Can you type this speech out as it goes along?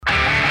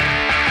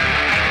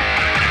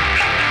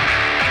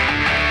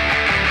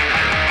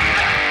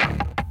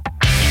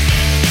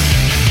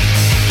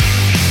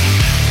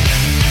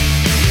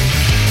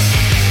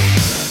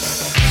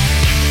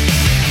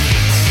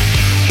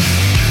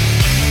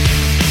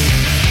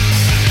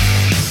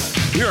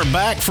are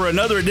back for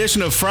another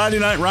edition of Friday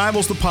Night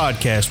Rivals, the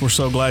podcast. We're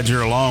so glad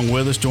you're along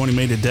with us. Joining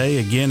me today,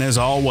 again, as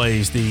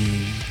always,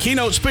 the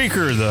keynote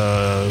speaker,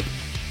 the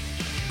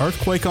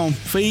earthquake on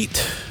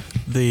feet,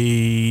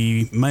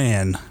 the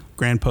man,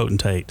 grand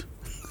potentate,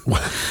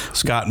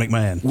 Scott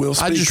McMahon.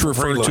 I just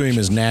refer to him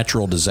as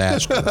natural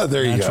disaster.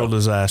 There you natural go.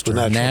 Disaster.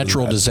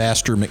 Natural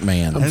disaster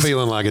McMahon. I'm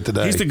feeling like it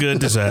today. He's the good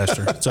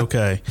disaster. It's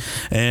okay.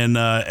 And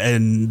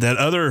that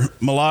other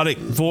melodic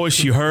voice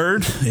you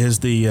heard is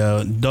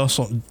the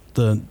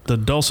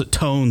dulcet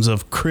tones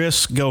of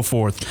Chris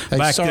Goforth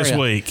back this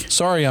week.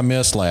 Sorry I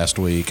missed last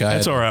week.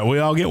 That's all right. We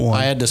all get one.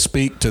 I had to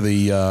speak to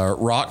the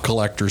Rock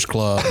Collectors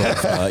Club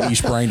of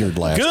East Brainerd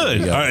last week.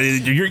 Good. All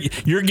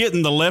right. You're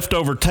getting the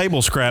leftover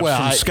table scraps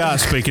from Scott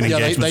speaking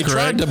engagements, they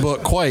correct? tried to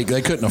book Quake.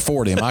 They couldn't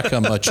afford him. I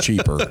come much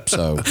cheaper.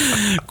 So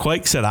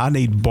Quake said, I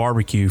need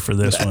barbecue for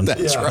this one.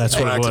 That's right. That's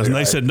what it was. And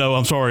they said, no,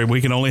 I'm sorry.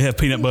 We can only have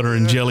peanut butter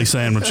and jelly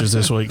sandwiches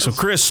this week. So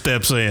Chris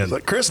steps in.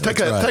 Like, Chris, take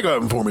a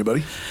oven for me,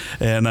 buddy.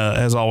 And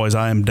as always,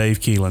 I am Dave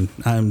Keelan.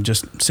 I'm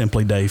just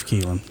simply Dave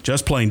Keelan.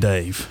 Just plain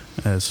Dave,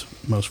 as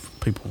most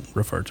people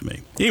refer to me.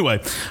 Anyway,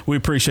 we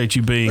appreciate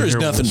you being here. There's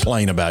nothing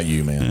plain about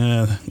you,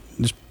 man.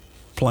 Just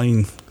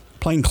plain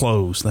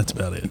clothes. That's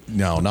about it.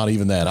 No, not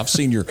even that. I've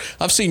seen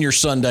your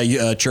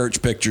Sunday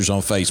church pictures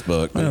on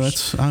Facebook.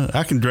 Well,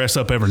 I can dress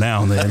up every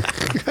now and then.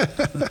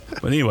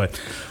 But anyway,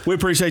 we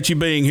appreciate you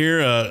being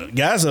here,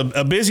 guys.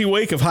 A busy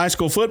week of high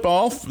school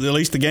football. At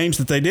least the games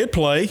that they did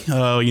play.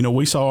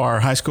 We saw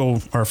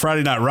our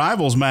Friday Night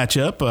Rivals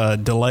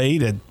matchup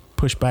delayed and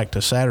pushed back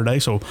to Saturday,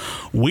 so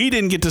we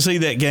didn't get to see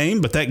that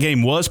game, but that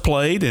game was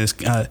played.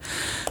 And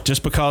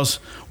just because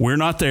we're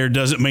not there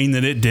doesn't mean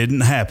that it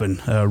didn't happen.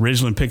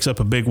 Ridgeland picks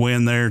up a big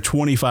win there,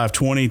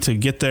 25-20, to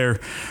get their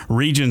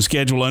region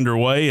schedule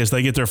underway as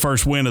they get their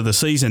first win of the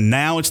season.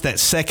 Now it's that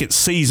second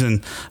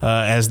season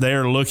as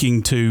they're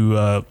looking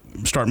to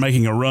start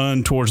making a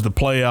run towards the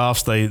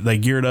playoffs. They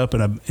geared up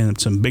in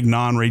some big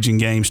non-region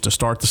games to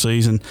start the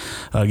season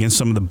against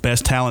some of the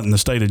best talent in the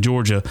state of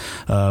Georgia.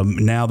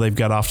 Now they've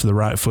got off to the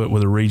right foot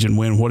with a region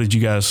win. What did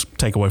you guys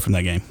take away from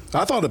that game?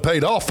 I thought it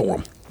paid off for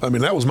them. I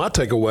mean, that was my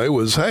takeaway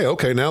was, hey,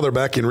 okay, now they're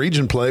back in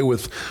region play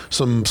with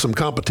some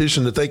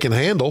competition that they can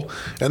handle,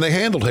 and they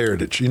handled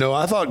Heritage.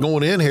 I thought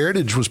going in,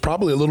 Heritage was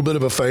probably a little bit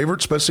of a favorite,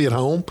 especially at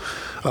home.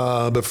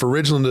 But for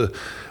Ridgeland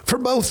for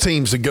both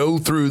teams to go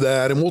through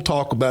that, and we'll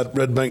talk about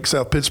Red Bank,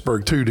 South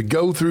Pittsburgh too, to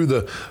go through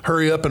the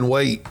hurry up and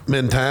wait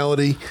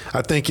mentality,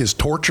 I think is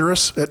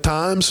torturous at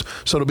times.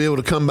 So to be able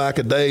to come back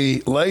a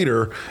day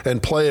later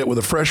and play it with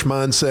a fresh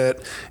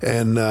mindset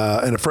and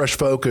a fresh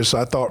focus,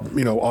 I thought,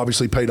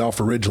 obviously paid off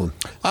for Ridgeland.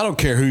 I don't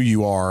care who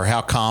you are,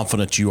 how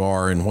confident you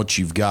are in what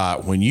you've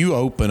got. When you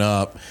open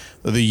up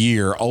the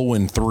year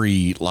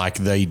 0-3 like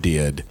they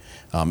did,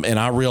 and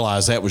I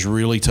realize that was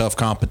really tough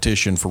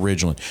competition for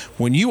Ridgeland.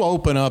 When you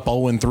open up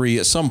 0-3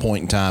 at some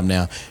point in time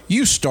now,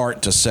 you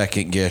start to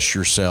second guess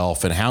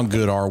yourself and how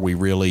good are we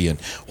really and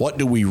what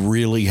do we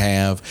really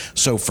have.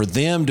 So for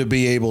them to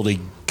be able to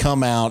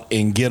come out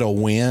and get a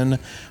win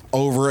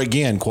over,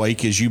 again,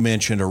 Quake, as you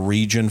mentioned, a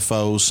region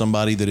foe,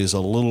 somebody that is a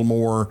little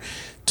more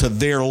to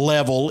their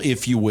level,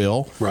 if you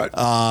will. Right.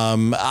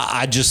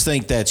 I just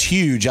think that's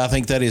huge. I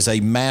think that is a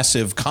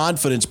massive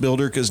confidence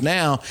builder because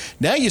now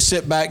you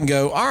sit back and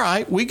go, all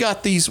right, we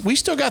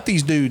still got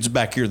these dudes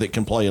back here that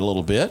can play a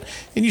little bit,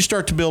 and you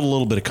start to build a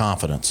little bit of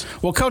confidence.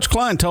 Well, Coach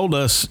Klein told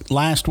us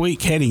last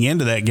week heading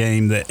into that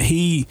game that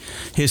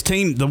his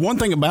team, the one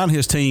thing about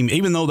his team,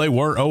 even though they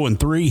were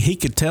 0-3, he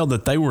could tell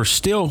that they were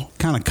still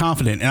kind of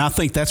confident. And I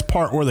think that's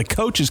part where the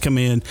coaches come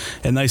in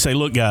and they say,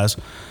 look, guys,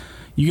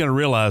 you got to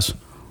realize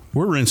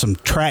we're in some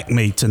track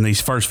meets in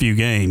these first few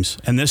games.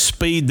 And this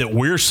speed that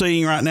we're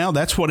seeing right now,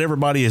 that's what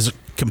everybody is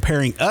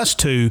comparing us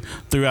to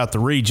throughout the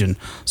region.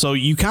 So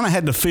you kind of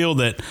had to feel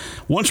that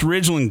once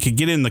Ridgeland could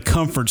get in the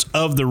comforts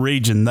of the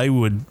region, they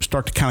would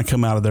start to kind of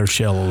come out of their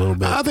shell a little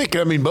bit. I think,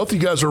 both of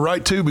you guys are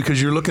right too,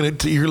 because you're looking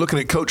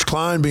at Coach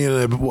Klein being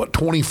a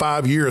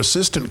 25-year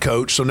assistant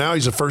coach. So now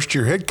he's a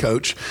first-year head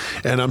coach,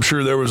 and I'm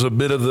sure there was a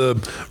bit of the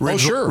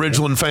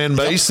Ridgeland fan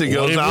base that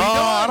goes,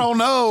 I don't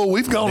know,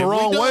 we've gone the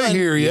wrong way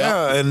here,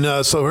 yeah.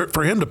 And so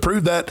for him to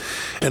prove that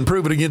and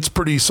prove it against a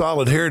pretty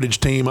solid Heritage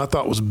team, I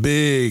thought was a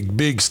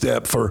big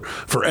step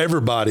for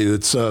everybody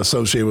that's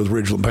associated with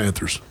Ridgeland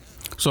Panthers.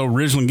 So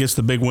Ridgeland gets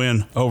the big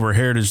win over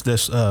Heritage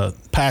this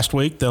past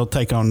week. They'll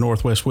take on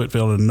Northwest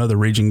Whitfield in another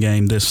region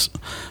game this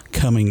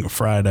coming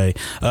Friday.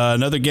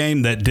 Another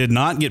game that did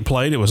not get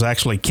played. It was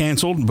actually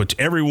canceled, which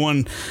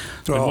everyone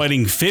been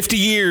waiting 50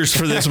 years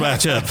for this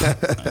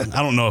matchup.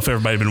 I don't know if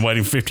everybody been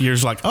waiting 50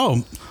 years like,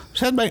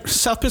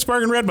 South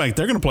Pittsburgh and Red Bank,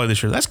 they're going to play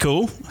this year. That's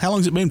cool. How long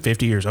has it been?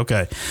 50 years.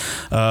 Okay.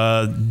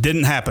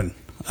 Didn't happen.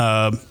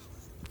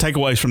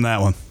 Takeaways from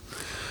that one.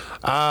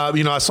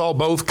 I saw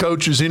both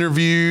coaches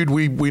interviewed.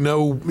 We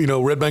know,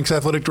 Red Bank's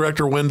athletic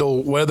director,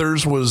 Wendell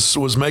Weathers,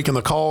 was making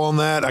the call on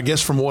that. I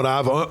guess from what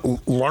I've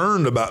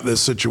learned about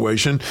this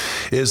situation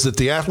is that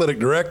the athletic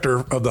director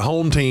of the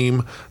home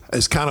team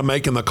is kind of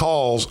making the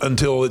calls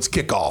until it's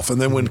kickoff.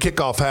 And then when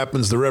kickoff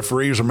happens, the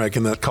referees are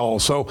making that call.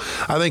 So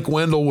I think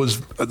Wendell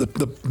was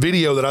the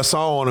video that I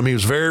saw on him, he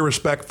was very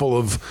respectful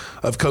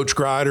of Coach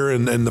Grider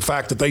and the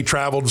fact that they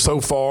traveled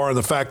so far and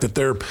the fact that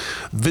their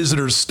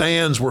visitors'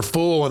 stands were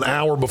full an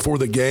hour before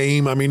the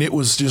game. I mean, it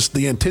was just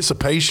the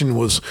anticipation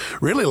was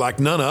really like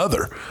none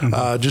other.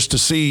 Just to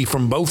see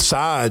from both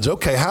sides,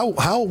 okay,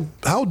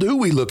 how do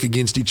we look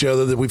against each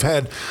other that we've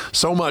had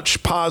so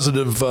much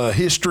positive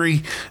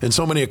history and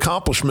so many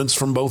accomplishments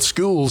from both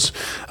schools.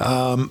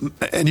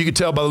 And you could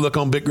tell by the look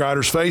on Bick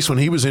Grider's face when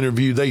he was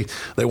interviewed,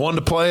 they wanted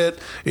to play it.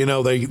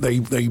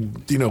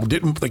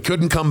 They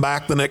couldn't come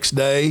back the next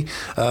day.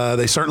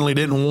 They certainly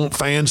didn't want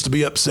fans to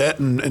be upset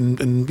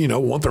and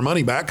want their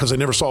money back because they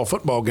never saw a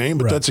football game.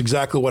 But that's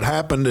exactly what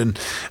happened. And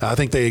I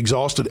think they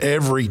exhausted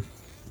every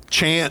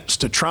chance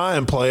to try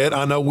and play it.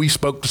 I know we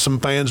spoke to some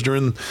fans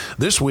during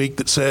this week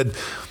that said,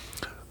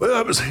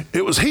 well,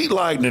 it was heat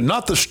lightning,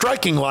 not the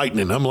striking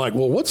lightning. I'm like,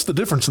 well, what's the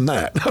difference in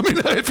that? I mean,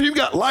 if you've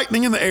got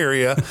lightning in the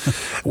area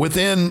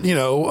within,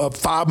 a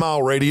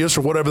 5-mile radius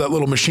or whatever that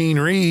little machine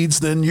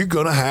reads, then you're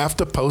going to have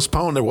to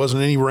postpone. There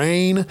wasn't any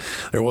rain.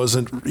 There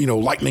wasn't,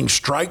 lightning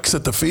strikes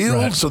at the field.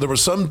 Right. So there were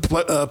some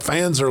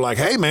fans that are like,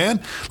 hey,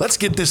 man, let's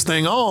get this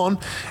thing on.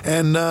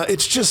 And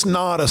it's just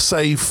not a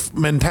safe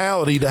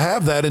mentality to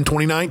have that in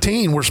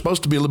 2019. We're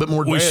supposed to be a little bit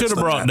more advanced. We should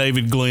have brought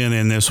David Glenn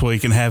in this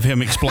week and have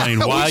him explain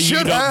why you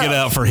don't get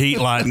out for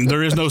heat lightning.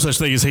 There is no such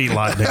thing as heat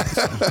lightning.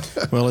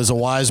 Well, as a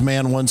wise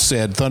man once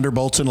said,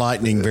 thunderbolts and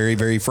lightning, very,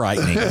 very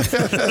frightening.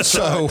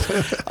 So,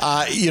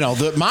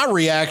 my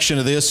reaction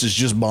to this is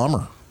just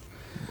bummer.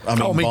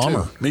 Me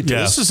bummer. Too. Me too.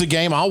 This is a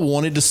game I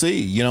wanted to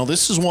see.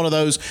 This is one of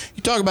those,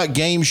 you talk about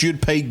games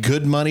you'd pay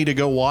good money to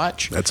go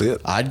watch. That's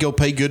it. I'd go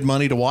pay good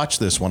money to watch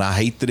this one. I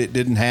hate that it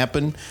didn't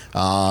happen.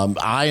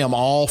 I am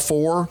all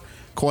for,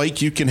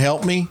 Quake, you can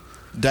help me.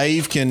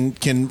 Dave can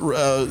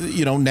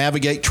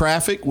navigate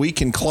traffic. We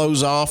can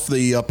close off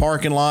the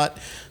parking lot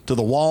to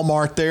the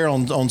Walmart there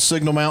on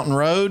Signal Mountain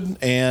Road,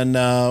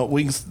 and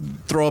we can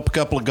throw up a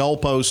couple of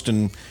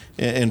goalposts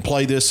and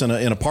play this in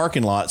a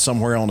parking lot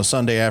somewhere on a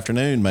Sunday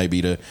afternoon, maybe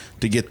to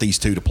get these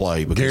two to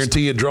play.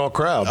 Guarantee you draw a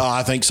crowd.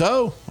 I think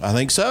so.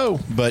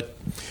 But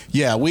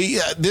yeah,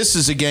 this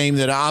is a game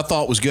that I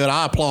thought was good.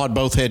 I applaud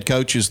both head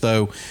coaches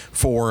though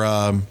for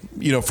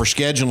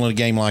scheduling a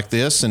game like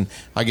this, and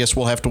I guess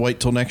we'll have to wait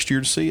till next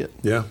year to see it.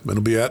 Yeah,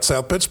 it'll be at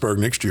South Pittsburgh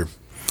next year.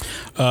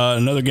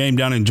 Another game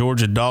down in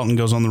Georgia. Dalton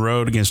goes on the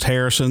road against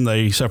Harrison.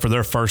 They suffer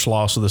their first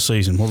loss of the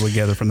season. What do we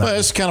gather from that? Well,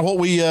 that's kind of what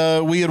we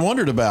had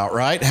wondered about,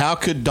 right? How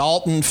could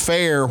Dalton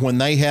fare when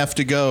they have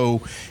to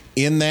go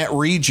in that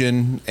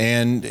region?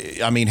 And,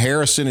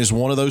 Harrison is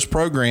one of those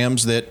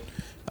programs that,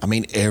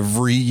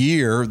 every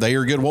year they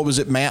are good. What was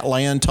it Matt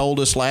Land told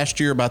us last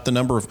year about the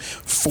number of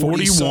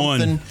 41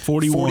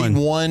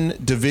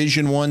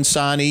 Division I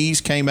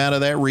signees came out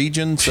of that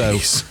region? So,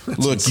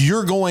 look,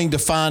 you're going to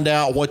find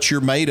out what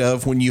you're made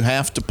of when you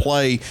have to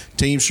play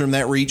teams from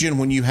that region,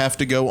 when you have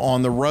to go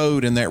on the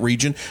road in that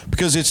region,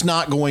 because it's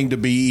not going to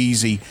be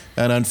easy.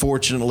 And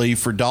unfortunately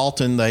for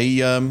Dalton,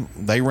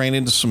 they ran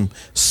into some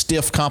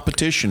stiff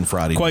competition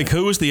Friday Quake, night.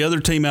 who was the other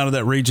team out of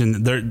that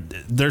region?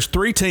 There's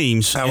 3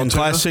 teams in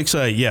Class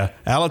 6A. Yeah,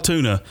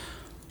 Allatoona,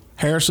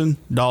 Harrison,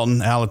 Dalton,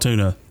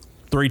 Allatoona.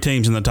 3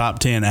 teams in the top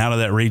 10 out of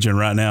that region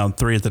right now,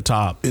 3 at the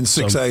top. In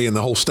 6A in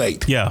the whole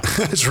state. Yeah.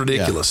 It's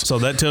ridiculous. Yeah. So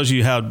that tells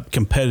you how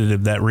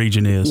competitive that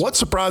region is. What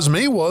surprised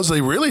me was they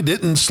really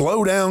didn't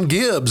slow down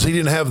Gibbs. He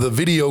didn't have the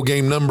video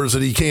game numbers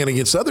that he can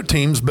against other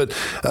teams, but,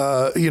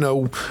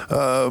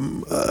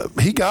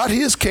 he got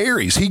his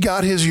carries. He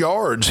got his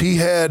yards. He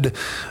had,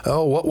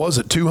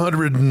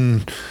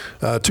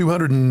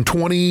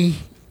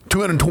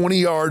 220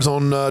 yards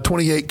on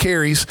 28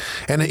 carries,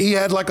 and he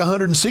had like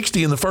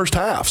 160 in the first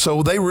half.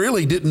 So they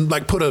really didn't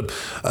put a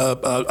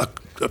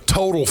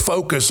total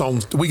focus on,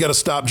 we got to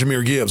stop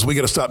Jahmyr Gibbs. We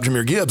got to stop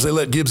Jahmyr Gibbs. They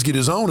let Gibbs get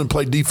his own and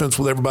play defense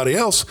with everybody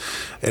else.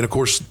 And, of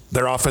course,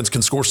 their offense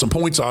can score some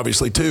points,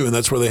 obviously, too, and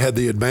that's where they had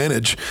the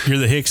advantage. You're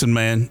the Hickson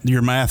man.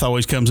 Your math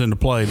always comes into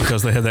play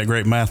because they have that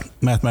great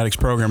mathematics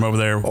program over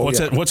there.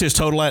 What's his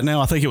total at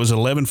now? I think it was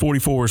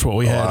 1144 is what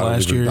we had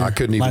last year. I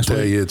couldn't even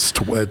tell you. It's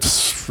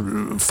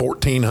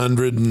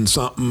 1,400 and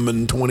something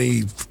and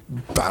 20.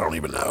 I don't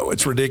even know.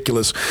 It's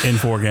ridiculous. In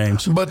 4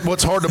 games. But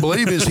what's hard to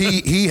believe is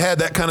he had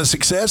that kind of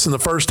success in the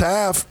first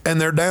half, and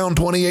they're down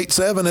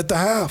 28-7 at the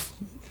half.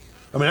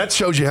 That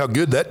shows you how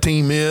good that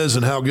team is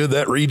and how good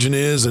that region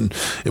is, and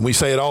we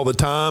say it all the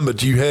time.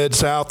 But you head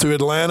south to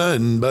Atlanta,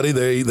 and buddy,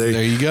 they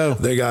there you go.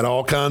 They got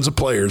all kinds of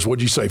players.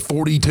 What'd you say?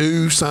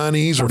 42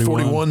 signees or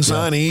 41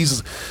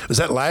 signees? Was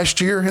that last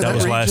year? That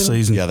was region? Last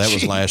season. Yeah, that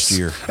was last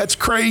year. That's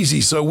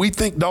crazy. So we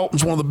think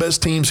Dalton's one of the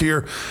best teams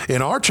here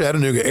in our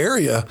Chattanooga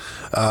area,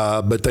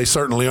 but they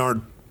certainly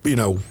aren't.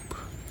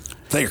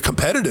 They're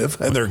competitive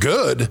and they're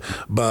good,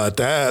 but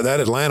that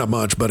Atlanta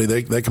bunch, buddy,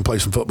 they can play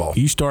some football.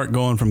 You start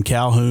going from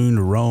Calhoun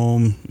to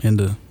Rome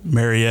into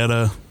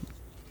Marietta,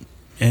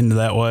 into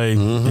that way.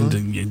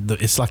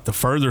 It's like the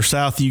further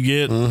south you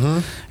get,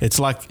 it's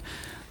like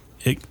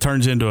it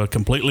turns into a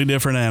completely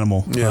different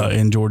animal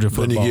in Georgia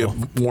football. Then you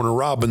get Warner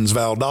Robbins,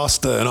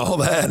 Valdosta, and all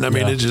that. And I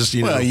mean, it just,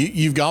 you know. Well,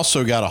 you've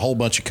also got a whole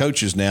bunch of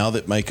coaches now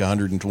that make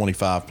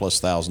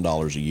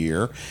 $125,000+ a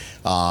year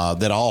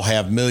that all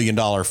have $1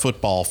 million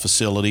football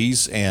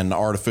facilities and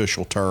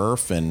artificial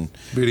turf and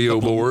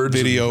video boards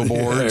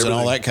and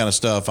all that kind of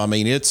stuff. I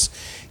mean, it's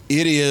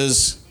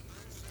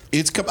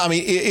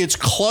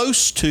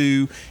close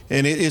to,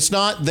 and it's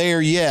not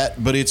there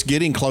yet, but it's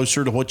getting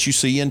closer to what you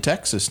see in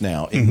Texas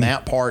now, in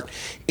that part,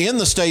 in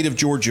the state of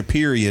Georgia,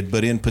 period,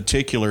 but in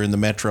particular in the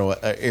metro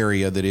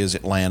area that is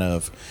Atlanta,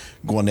 of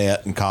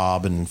Gwinnett and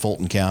Cobb and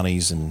Fulton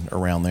counties and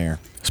around there.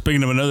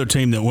 Speaking of another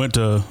team that went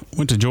to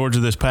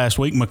Georgia this past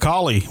week,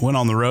 McCallie went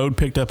on the road,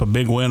 picked up a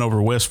big win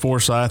over West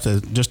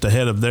Forsyth just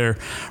ahead of their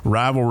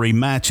rivalry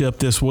matchup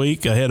this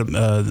week ahead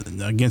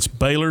of, against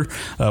Baylor.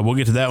 We'll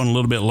get to that one a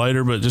little bit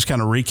later, but just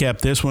kind of recap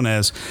this one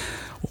as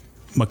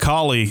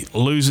McCallie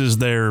loses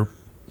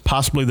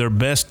possibly their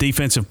best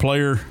defensive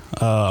player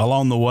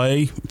along the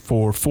way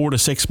for 4 to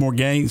 6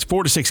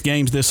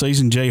 games this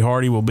season. Jay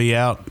Hardy will be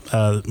out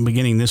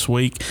beginning this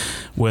week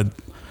with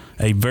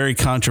a very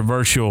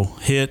controversial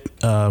hit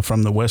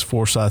from the West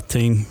Forsyth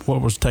team.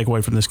 What was the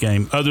takeaway from this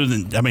game? Other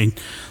than, I mean,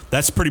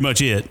 that's pretty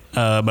much it.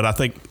 But I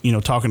think,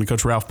 talking to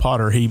Coach Ralph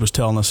Potter, he was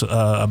telling us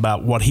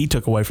about what he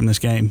took away from this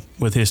game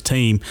with his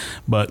team.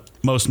 But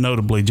most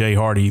notably, Jay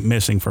Hardy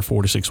missing for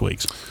 4 to 6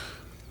 weeks.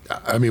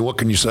 I mean, what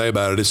can you say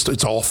about it?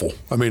 It's awful.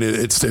 I mean,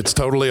 it's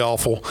totally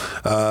awful.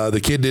 The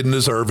kid didn't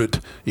deserve it.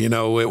 It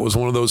was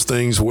one of those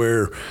things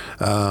where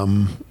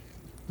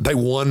they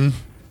won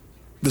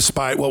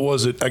despite, what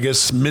was it, I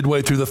guess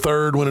midway through the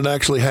third when it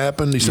actually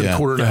happened. He said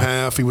quarter and a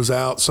half, he was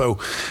out. So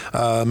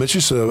it's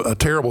just a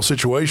terrible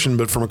situation.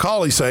 But for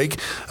McCallie's sake,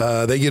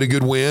 they get a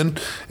good win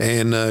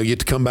and get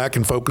to come back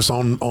and focus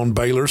on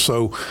Baylor.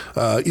 So,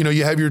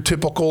 you have your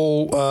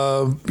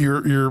typical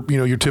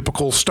your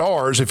typical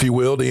stars, if you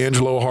will.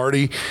 D'Angelo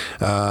Hardy.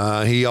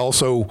 He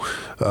also,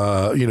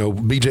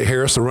 B.J.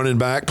 Harris, the running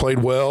back,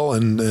 played well,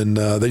 and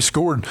they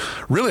scored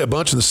really a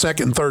bunch in the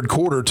second and third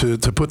quarter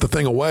to put the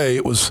thing away.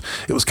 It was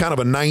kind of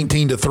a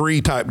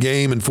 19-3 type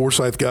game, and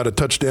Forsyth got a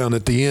touchdown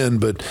at the end.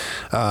 But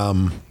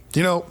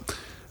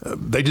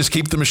they just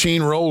keep the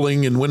machine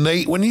rolling. And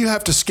when you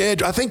have to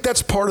schedule, I think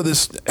that's part of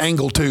this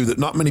angle too that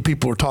not many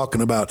people are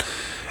talking about.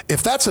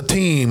 If that's a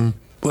team,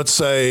 let's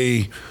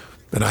say,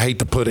 and I hate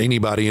to put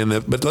anybody in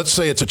that, but let's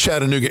say it's a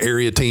Chattanooga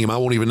area team. I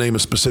won't even name a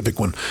specific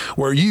one,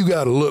 where you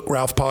got to look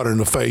Ralph Potter in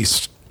the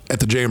face at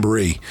the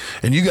Jamboree,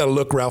 and you got to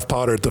look Ralph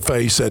Potter at the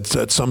face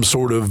at some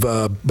sort of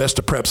Best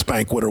of Preps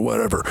banquet or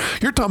whatever.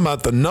 You're talking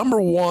about the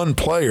number one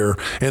player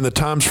in the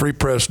Times Free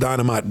Press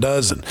Dynamite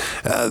dozen.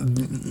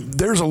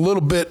 There's a little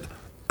bit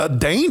a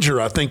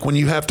danger, I think, when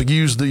you have to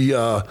use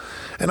the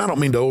and I don't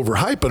mean to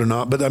overhype it or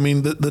not, but I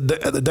mean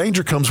the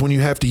danger comes when you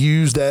have to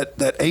use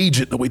that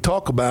agent that we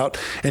talk about,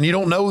 and you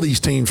don't know these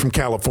teams from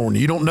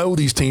California, you don't know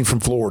these teams from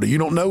Florida, you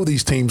don't know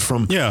these teams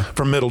from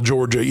Middle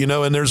Georgia,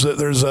 and there's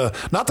a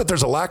not that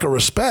there's a lack of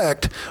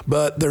respect,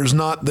 but there's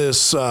not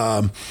this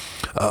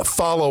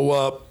follow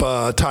up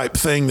type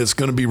thing that's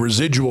going to be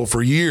residual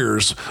for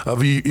years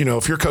of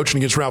if you're coaching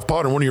against Ralph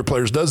Potter and one of your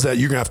players does that,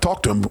 you're gonna have to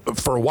talk to him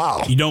for a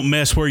while. You don't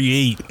mess where you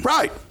eat.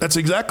 Right. That's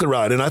exactly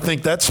right. And I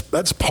think that's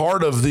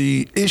part of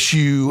the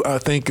issue, I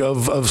think,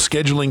 of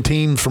scheduling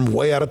teams from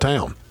way out of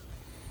town.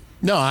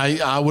 No,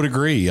 I would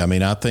agree. I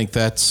mean, I think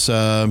that's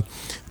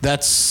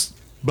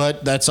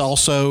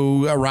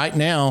also right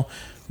now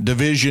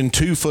Division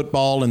II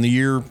football in the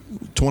year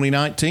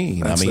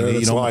 2019.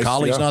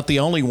 McCallie's not the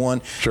only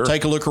one. Sure.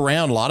 Take a look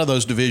around. A lot of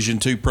those Division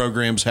II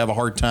programs have a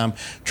hard time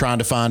trying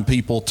to find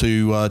people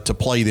to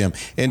play them.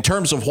 In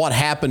terms of what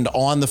happened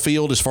on the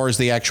field, as far as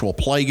the actual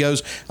play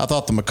goes, I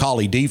thought the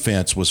McCallie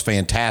defense was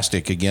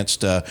fantastic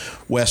against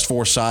West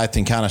Forsyth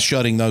and kind of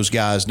shutting those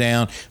guys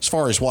down. As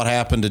far as what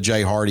happened to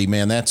Jay Hardy,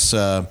 man, that's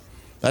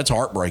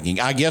heartbreaking.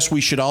 I guess we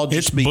should all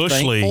just be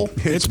thankful.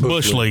 It's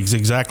Bush League is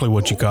exactly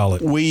what you call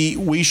it.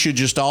 We should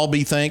just all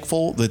be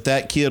thankful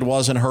that kid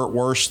wasn't hurt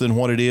worse than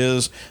what it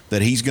is,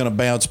 that he's going to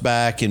bounce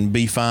back and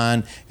be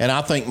fine. And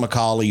I think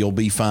McCallie will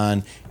be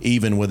fine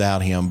even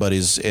without him. But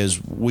as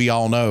we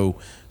all know,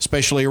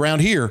 especially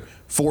around here,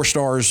 4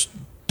 stars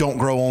don't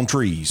grow on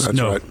trees.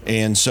 That's right.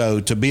 And so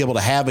to be able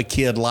to have a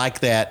kid like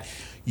that,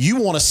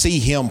 you want to see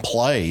him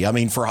play. I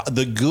mean, for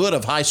the good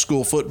of high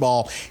school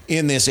football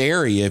in this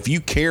area, if you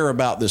care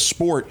about this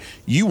sport,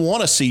 you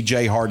want to see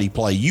Jay Hardy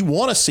play. You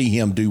want to see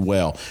him do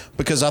well,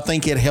 because I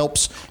think it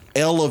helps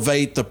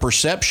elevate the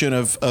perception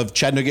of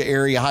Chattanooga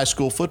area high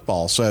school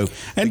football. So,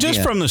 and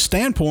just from the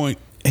standpoint,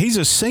 he's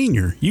a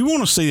senior. You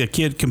want to see a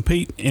kid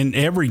compete in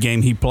every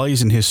game he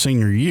plays in his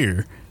senior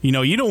year. You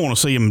don't want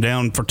to see him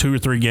down for 2 or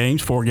 3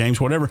 games, 4 games,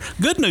 whatever.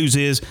 Good news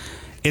is,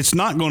 it's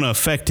not going to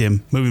affect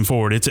him moving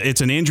forward.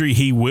 It's an injury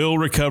he will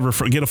recover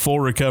from, get a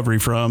full recovery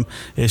from.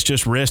 It's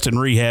just rest and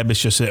rehab.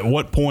 It's just at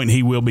what point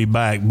he will be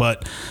back.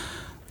 But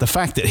the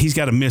fact that he's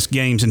got to miss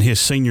games in his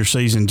senior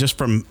season just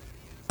from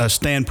a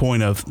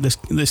standpoint of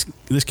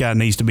this guy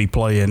needs to be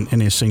playing in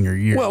his senior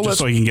year, just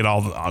so he can get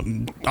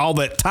all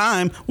that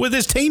time with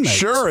his teammates.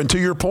 Sure, and to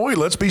your point,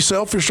 let's be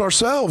selfish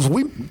ourselves.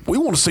 We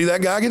want to see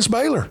that guy against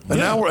Baylor, and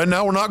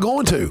now we're not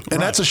going to,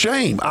 and that's a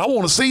shame. I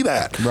want to see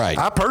that. Right.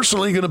 I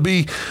personally going to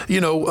be,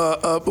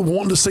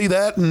 wanting to see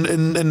that,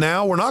 and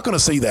now we're not going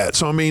to see that.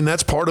 So I mean,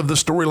 that's part of the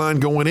storyline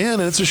going in,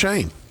 and it's a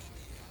shame.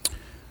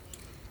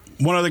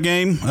 One other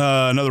game,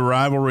 another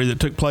rivalry that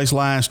took place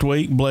last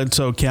week,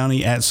 Bledsoe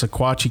County at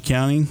Sequatchie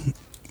County.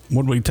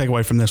 What do we take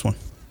away from this one?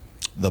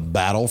 The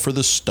battle for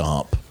the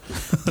stump.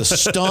 The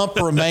stump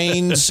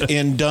remains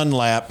in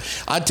Dunlap.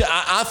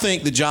 I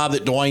think the job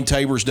that Dwayne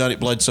Tabor's done at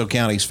Bledsoe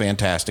County is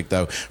fantastic,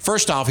 though.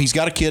 First off, he's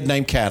got a kid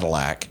named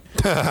Cadillac.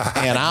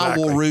 And I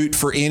will root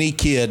for any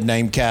kid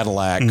named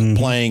Cadillac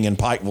playing in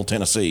Pikeville,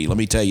 Tennessee. Let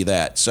me tell you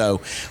that.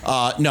 So,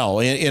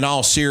 no, in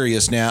all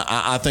seriousness, now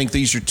I think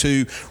these are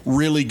two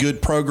really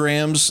good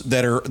programs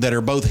that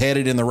are both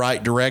headed in the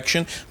right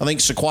direction. I think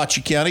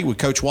Sequatchie County with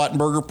Coach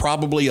Wattenberger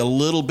probably a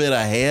little bit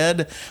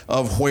ahead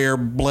of where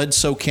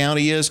Bledsoe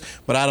County is,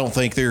 but I don't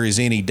think there is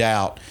any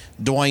doubt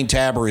Dwayne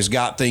Tabor has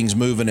got things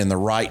moving in the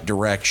right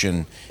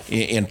direction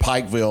in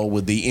Pikeville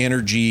with the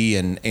energy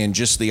and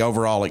just the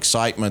overall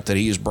excitement that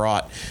he has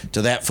brought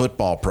to that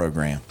football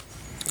program.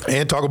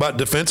 And talk about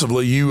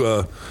defensively, you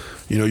were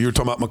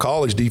talking about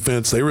McCauley's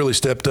defense. They really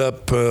stepped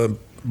up.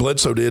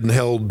 Bledsoe did and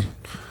held.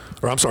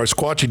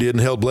 Sequatchie did and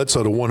held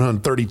Bledsoe to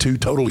 132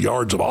 total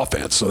yards of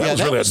offense. So that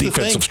was really a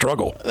defensive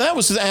struggle. That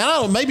was, I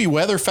don't know, maybe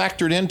weather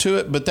factored into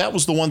it, but that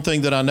was the one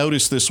thing that I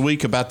noticed this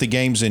week about the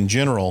games in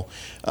general.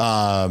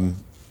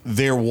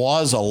 There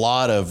was a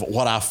lot of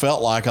what I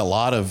felt like a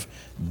lot of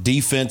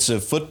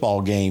defensive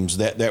football games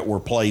that were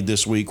played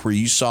this week where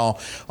you saw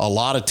a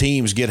lot of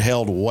teams get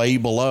held way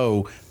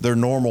below their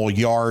normal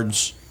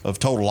yards of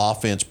total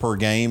offense per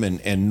game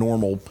and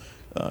normal,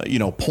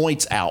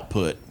 points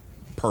output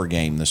per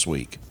game this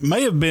week.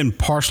 May have been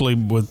partially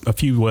with a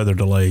few weather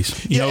delays.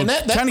 Trying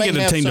to get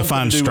a team to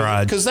find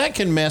stride. Because that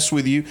can mess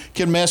with you,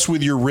 can mess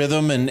with your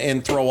rhythm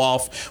and throw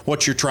off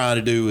what you're trying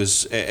to do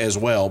as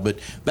well. But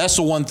that's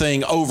the one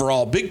thing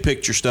overall, big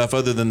picture stuff,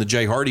 other than the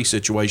Jay Hardy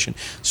situation,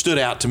 stood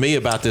out to me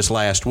about this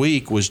last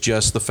week was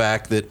just the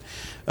fact that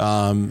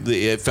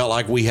it felt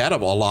like we had a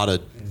lot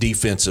of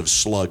defensive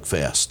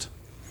slugfest.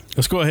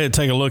 Let's go ahead and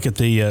take a look at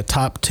the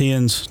top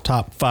 10s,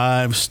 top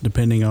 5s,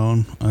 depending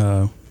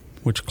on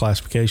which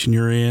classification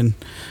you're in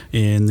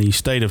the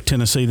state of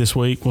Tennessee this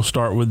week. We'll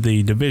start with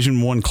the Division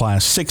I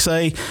Class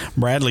 6A.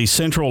 Bradley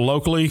Central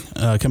locally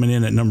coming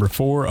in at number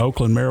 4.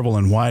 Oakland, Maryville,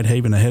 and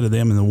Whitehaven ahead of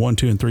them in the 1,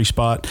 2, and 3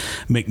 spot.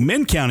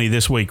 McMinn County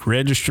this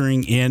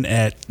registering in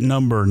at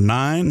number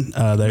 9.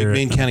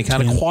 McMinn County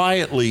kind of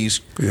quietly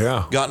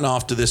gotten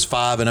off to this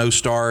 5-0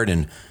 start,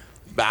 and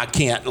I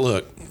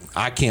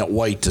can't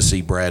wait to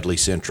see Bradley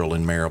Central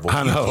in Maryville.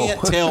 I know. You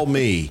can't tell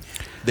me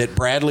that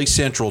Bradley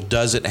Central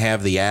doesn't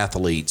have the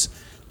athletes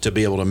to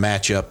be able to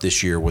match up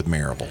this year with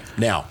Maryville.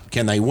 Now,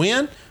 can they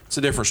win? It's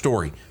a different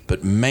story.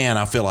 But, man,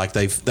 I feel like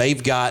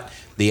they've got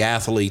the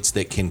athletes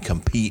that can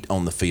compete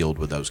on the field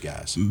with those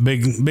guys.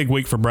 Big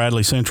week for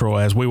Bradley Central,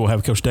 as we will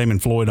have Coach Damon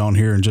Floyd on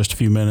here in just a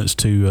few minutes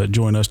to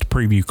join us to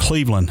preview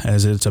Cleveland,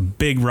 as it's a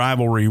big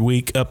rivalry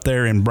week up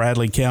there in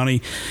Bradley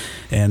County.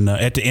 And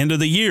at the end of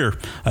the year,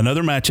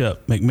 another matchup,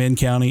 McMinn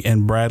County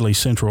and Bradley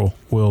Central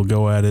will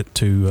go at it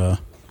to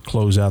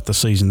close out the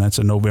season. That's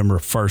a November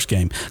 1st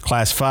game.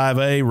 Class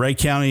 5A, Ray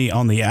County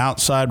on the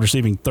outside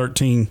receiving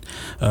 13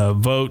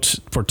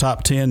 votes for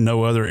top 10.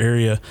 No other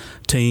area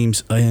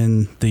teams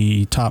in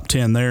the top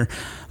 10 there.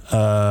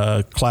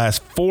 Class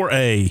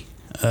 4A,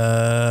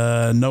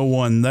 no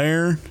one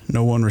there.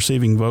 No one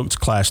receiving votes.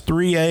 Class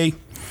 3A,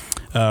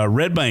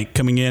 Red Bank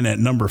coming in at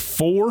number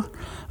 4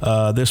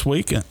 this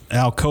week.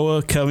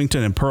 Alcoa,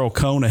 Covington, and Pearl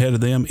Cone ahead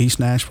of them. East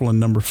Nashville in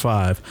number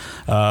 5.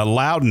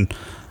 Loudon,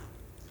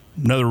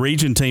 another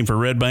region team for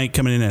Red Bank,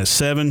 coming in at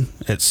 7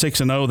 at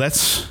 6-0.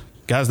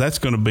 That's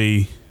going to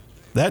be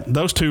that.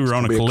 Those two are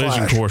on a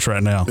collision course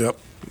right now. Yep,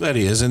 that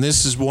is, and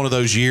this is one of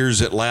those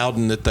years at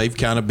Loudon that they've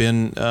kind of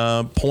been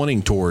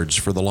pointing towards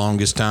for the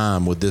longest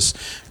time with this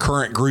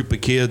current group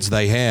of kids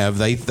they have.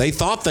 They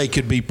thought they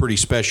could be pretty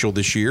special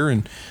this year,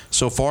 and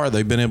so far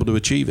they've been able to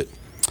achieve it.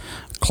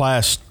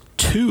 Class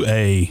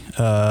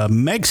 2A,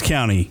 Meigs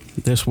County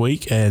this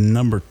week at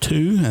number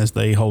 2 as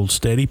they hold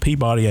steady.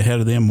 Peabody ahead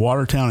of them.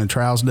 Watertown and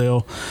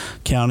Trousdale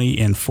County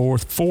in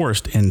 4th.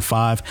 Forest in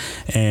 5.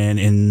 And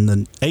in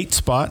the 8th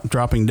spot,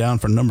 dropping down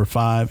from number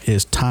 5,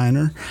 is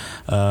Tyner.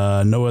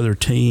 No other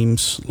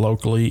teams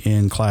locally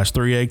in Class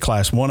 3A.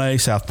 Class 1A,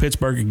 South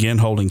Pittsburgh again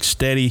holding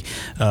steady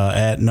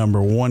at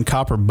number 1.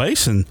 Copper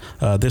Basin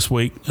this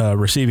week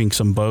receiving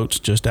some votes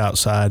just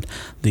outside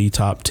the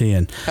top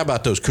 10. How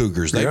about those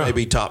Cougars? They may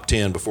be top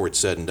 10 before it's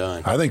said and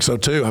done. I think so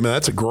too. I mean,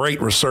 that's a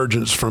great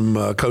resurgence from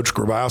Coach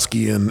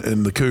Grabowski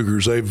and the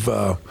Cougars. They've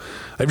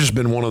they've just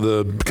been one of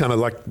the kind of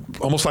like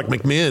almost like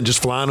McMinn,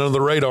 just flying under the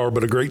radar,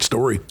 but a great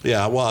story.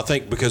 Yeah, well, I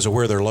think because of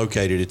where they're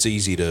located, it's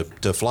easy to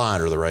fly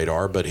under the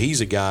radar. But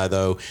he's a guy,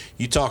 though,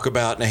 you talk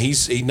about, now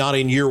he's not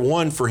in year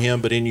one for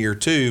him, but in year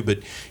two. But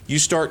you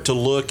start to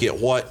look at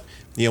what,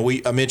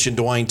 I mentioned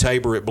Dwayne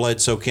Tabor at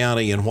Bledsoe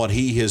County and what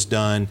he has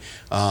done.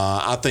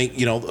 I think,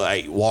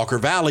 Walker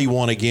Valley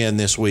won again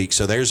this week.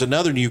 So there's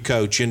another new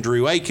coach in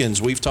Drew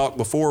Akins. We've talked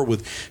before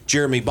with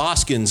Jeremy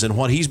Boskins and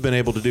what he's been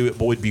able to do at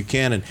Boyd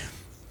Buchanan.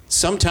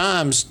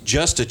 Sometimes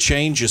just a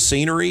change of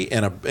scenery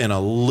and a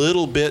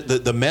little bit,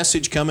 the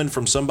message coming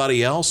from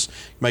somebody else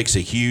makes a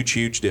huge,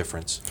 huge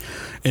difference.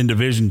 In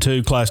Division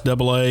II, Class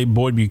AA,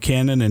 Boyd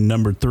Buchanan in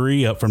number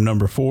 3, up from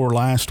number 4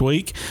 last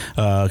week.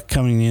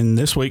 Coming in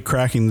this week,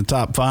 cracking the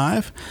top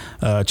 5.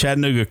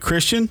 Chattanooga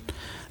Christian,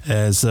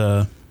 as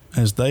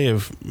they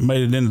have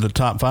made it into the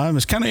top 5.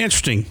 It's kind of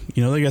interesting.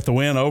 They got the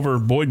win over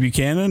Boyd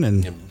Buchanan.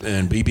 And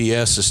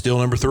BBS is still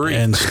number 3.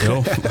 And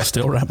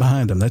still right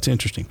behind them. That's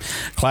interesting.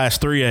 Class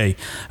 3A,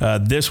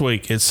 this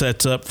week it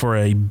sets up for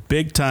a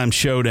big-time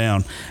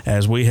showdown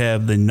as we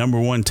have the number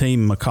 1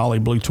 team,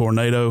 McCallie Blue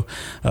Tornado,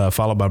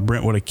 followed by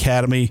Brentwood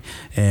Academy.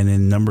 And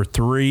in number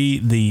 3,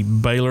 the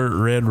Baylor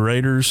Red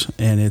Raiders.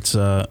 And it's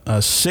a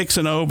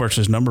 6-0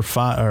 versus number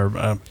 5, or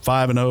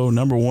 5-0,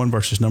 number 1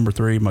 versus number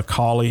 3,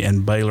 McCallie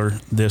and Baylor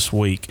this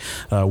week.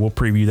 We'll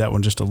preview that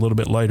one just a little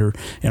bit later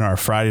in our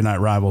Friday Night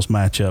Rivals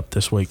matchup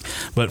this week.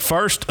 But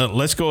first,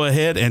 let's go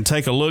ahead and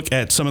take a look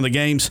at some of the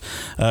games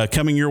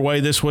coming your way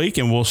this week,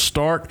 and we'll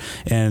start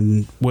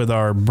with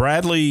our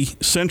Bradley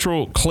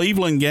Central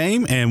Cleveland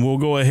game, and we'll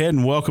go ahead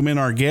and welcome in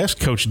our guest,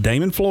 Coach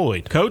Damon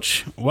Floyd.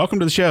 Coach, welcome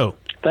to the show.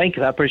 Thank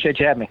you. I appreciate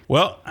you having me.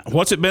 Well,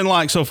 what's it been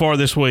like so far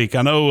this week?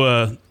 I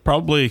know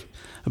probably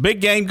a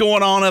big game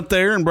going on up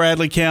there in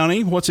Bradley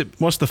County. What's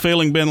the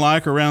feeling been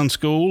like around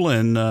school,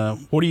 and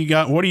what do you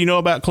got? What do you know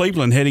about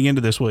Cleveland heading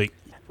into this week?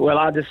 Well,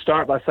 I'll just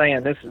start by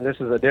saying this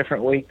is a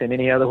different week than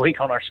any other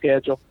week on our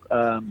schedule.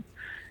 And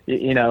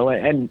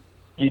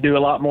you do a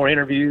lot more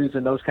interviews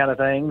and those kind of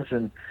things,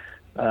 and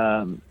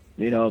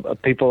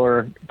people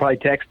are probably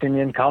texting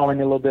you and calling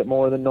you a little bit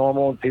more than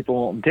normal.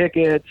 People wanting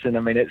tickets, and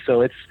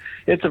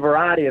it's a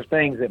variety of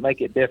things that make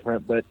it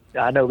different. But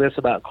I know this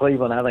about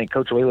Cleveland. I think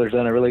Coach Wheeler's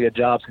done a really good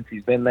job since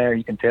he's been there.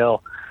 You can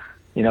tell,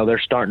 they're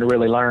starting to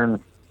really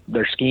learn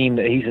their scheme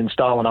that he's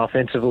installing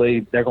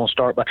offensively. They're going to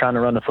start by trying to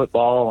run the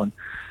football, and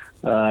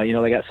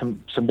they got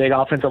some big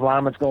offensive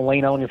linemen going to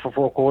lean on you for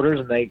 4 quarters,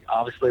 and they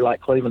obviously,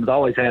 like Cleveland's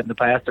always had in the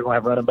past, they're going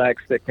to have running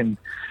backs that can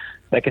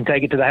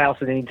take it to the house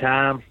at any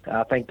time.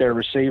 I think their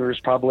receivers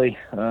probably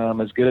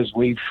as good as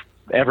we've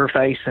ever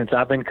faced since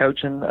I've been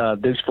coaching.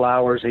 Deuce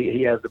Flowers,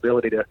 he has the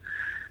ability to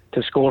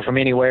score from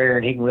anywhere,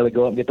 and he can really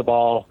go up and get the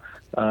ball.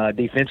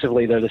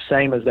 Defensively, they're the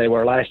same as they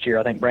were last year.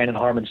 I think Brandon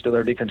Harmon's still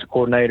their defensive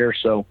coordinator,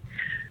 so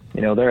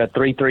they're a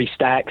 3-3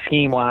 stack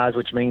scheme-wise,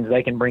 which means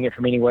they can bring it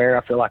from anywhere.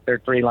 I feel like their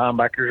 3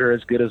 linebackers are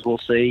as good as we'll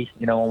see,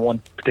 on one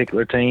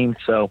particular team.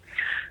 So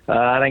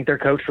I think they're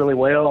coached really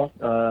well.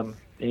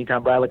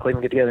 Anytime Bradley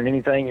Cleveland get together in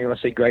anything, you're going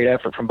to see great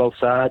effort from both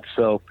sides.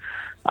 So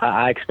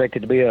I expect it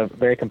to be a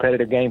very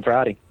competitive game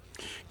Friday.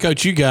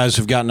 Coach, you guys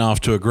have gotten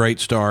off to a great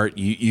start.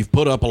 You've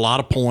put up a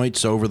lot of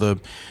points over the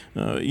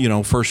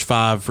first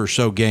 5 or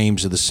so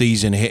games of the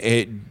season.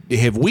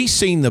 Have we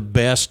seen the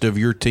best of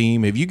your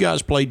team? Have you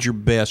guys played your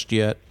best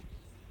yet?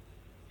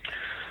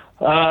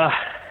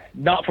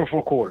 Not for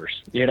 4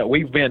 quarters.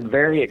 We've been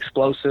very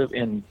explosive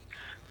in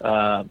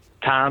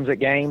times at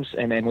games,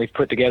 and then we've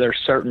put together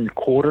certain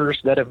quarters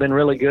that have been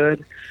really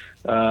good.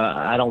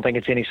 I don't think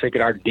it's any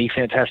secret our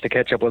defense has to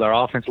catch up with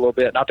our offense a little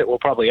bit. Not that we'll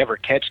probably ever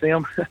catch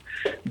them,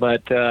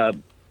 but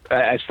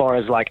as far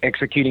as like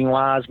executing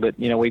wise, but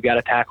we've got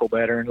to tackle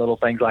better and little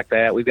things like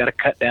that. We've got to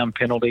cut down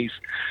penalties.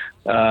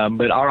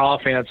 But our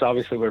offense,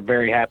 obviously, we're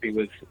very happy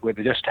with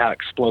just how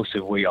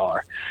explosive we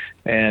are.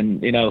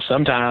 And,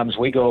 sometimes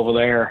we go over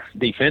there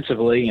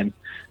defensively, and,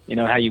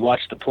 how you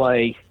watch the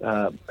play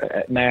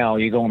now,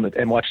 you go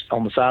and watch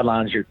on the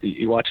sidelines,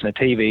 you're watching the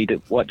TV,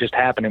 to what just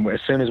happened. And as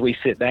soon as we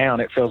sit down,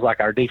 it feels like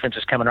our defense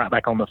is coming right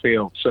back on the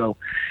field. So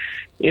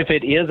if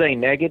it is a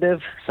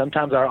negative,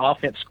 sometimes our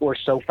offense scores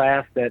so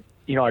fast that,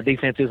 our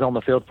defense is on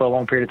the field for a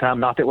long period of time.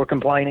 Not that we're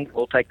complaining.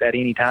 We'll take that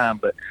any time.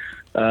 But,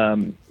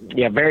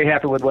 very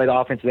happy with the way the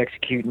offense is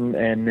executing.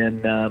 And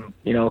then,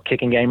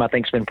 kicking game I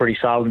think has been pretty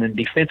solid. And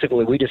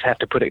defensively, we just have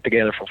to put it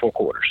together for 4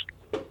 quarters.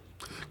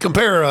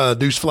 Compare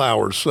Deuce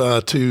Flowers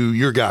to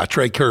your guy,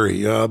 Trey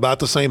Curry. About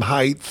the same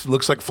height.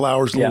 Looks like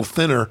Flowers a little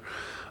thinner.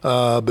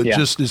 But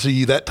just is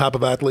he that type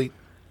of athlete?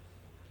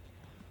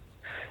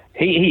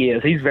 He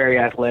is. He's very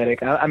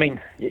athletic. I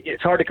mean,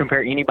 it's hard to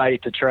compare anybody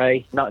to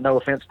Trey. No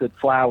offense to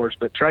Flowers,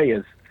 but Trey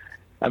is.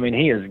 I mean,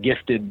 he is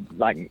gifted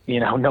like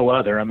no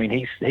other. I mean,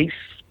 he's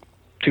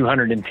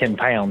 210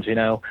 pounds,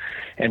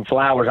 and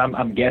Flowers,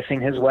 I'm guessing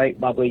his weight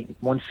probably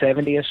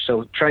 170ish.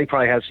 So Trey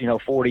probably has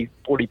 40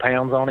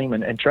 pounds on him,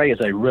 and Trey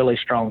is a really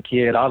strong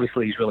kid.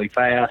 Obviously, he's really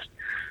fast.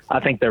 I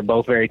think they're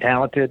both very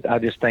talented. I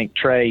just think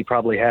Trey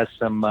probably has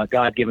some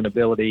God-given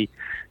ability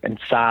and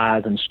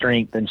size and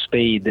strength and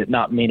speed that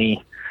not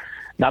many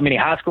not many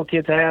high school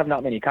kids have,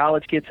 not many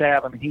college kids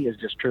have. I mean, he is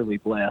just truly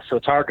blessed. So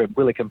it's hard to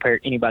really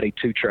compare anybody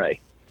to Trey.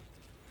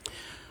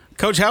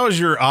 Coach, how is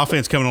your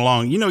offense coming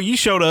along? You know, you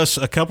showed us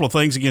a couple of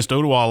things against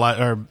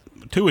Ottawa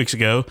 2 weeks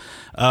ago.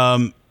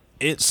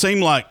 It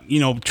seemed like, you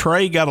know,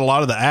 Trey got a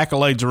lot of the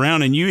accolades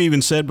around, and you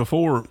even said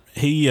before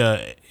he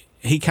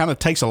kind of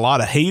takes a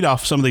lot of heat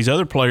off some of these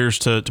other players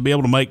to be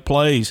able to make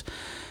plays.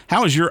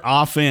 How has your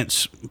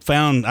offense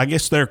found, I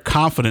guess, their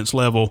confidence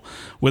level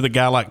with a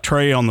guy like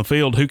Trey on the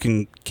field who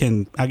can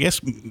I guess,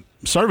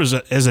 serve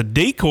as a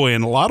decoy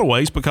in a lot of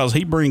ways because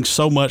he brings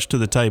so much to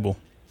the table?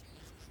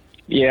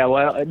 Yeah,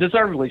 well,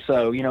 deservedly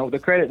so. You know, the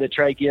credit that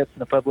Trey gets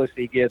and the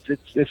publicity he gets,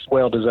 it's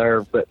well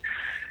deserved. But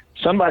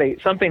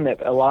something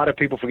that a lot of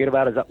people forget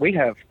about is that we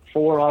have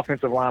 4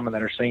 offensive linemen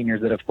that are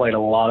seniors that have played a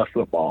lot of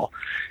football,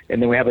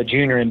 and then we have a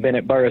junior in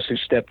Bennett Burris who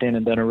stepped in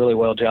and done a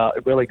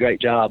really great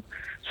job.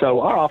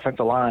 So our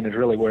offensive line is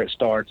really where it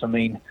starts. I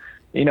mean,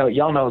 you know,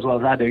 y'all know as well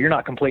as I do, you're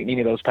not completing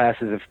any of those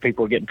passes if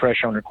people are getting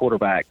pressure on their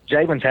quarterback.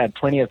 Javen's had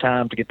plenty of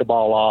time to get the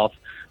ball off.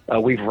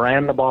 We've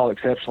ran the ball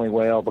exceptionally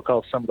well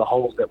because some of the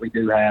holes that we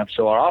do have.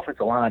 So our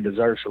offensive line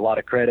deserves a lot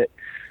of credit.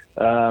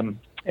 And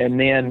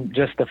then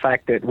just the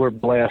fact that we're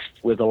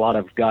blessed with a lot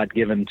of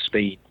God-given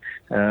speed.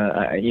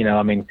 You know,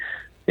 I mean,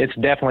 it's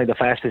definitely the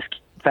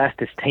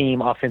fastest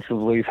team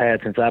offensively we've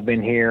had since I've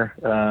been here.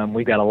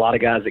 We've got a lot of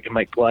guys that can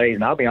make plays.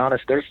 And I'll be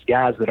honest, there's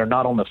guys that are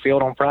not on the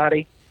field on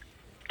Friday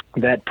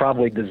that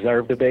probably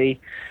deserve to be,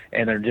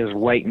 and they're just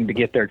waiting to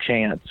get their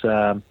chance.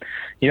 You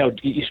know,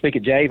 you speak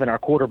of Javen, our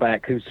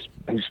quarterback, who's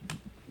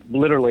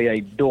literally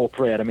a dual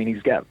threat. I mean,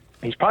 he's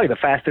probably the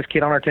fastest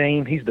kid on our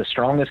team. He's the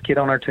strongest kid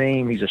on our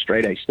team. He's a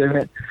straight-A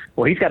student.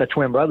 Well, he's got a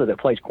twin brother that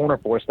plays corner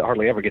for us that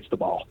hardly ever gets the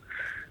ball.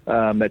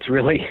 That's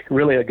really,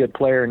 really a good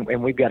player,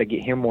 and we've got to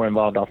get him more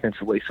involved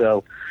offensively.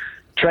 So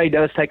Trey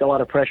does take a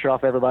lot of pressure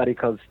off everybody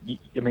because,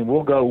 I mean,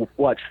 we'll go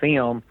watch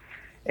film,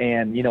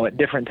 and, you know, at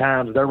different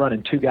times they're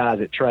running 2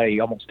 guys at Trey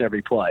almost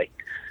every play.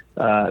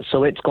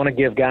 So it's going to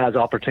give guys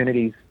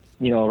opportunities,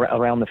 you know,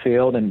 around the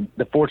field. And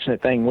the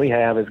fortunate thing we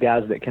have is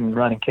guys that can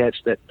run and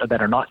catch that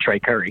are not Trey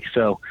Curry.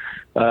 So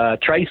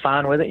Trey's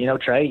fine with it. You know,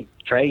 Trey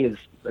is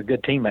a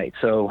good teammate.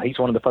 So he's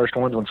one of the first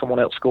ones when someone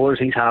else scores,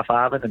 he's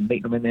high-fiving and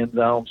meeting them in the end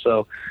zone.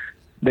 So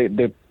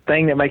the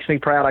thing that makes me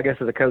proud, I guess,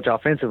 as a coach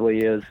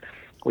offensively is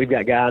we've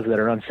got guys that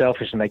are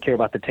unselfish and they care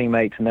about the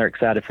teammates and they're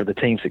excited for the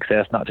team's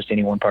success, not just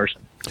any one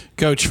person.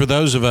 Coach, for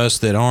those of us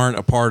that aren't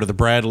a part of the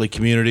Bradley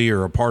community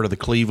or a part of the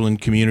Cleveland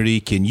community,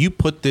 can you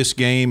put this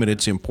game and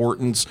its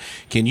importance,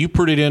 can you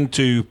put it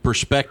into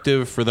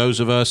perspective for those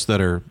of us that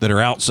are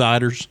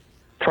outsiders?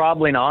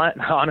 Probably not,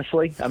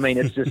 honestly. I mean,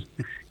 it's just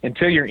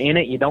until you're in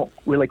it, you don't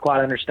really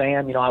quite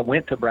understand. You know, I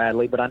went to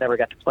Bradley, but I never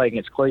got to play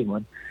against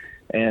Cleveland.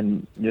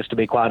 And just to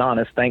be quite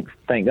honest, thank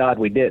God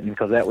we didn't,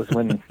 because that was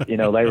when, you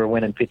know, they were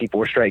winning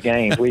 54 straight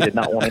games. We did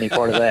not want any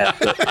part of that.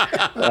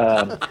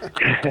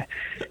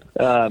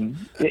 But,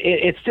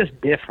 it's just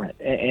different.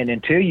 And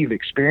until you've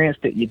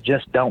experienced it, you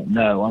just don't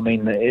know. I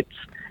mean,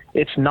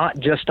 it's not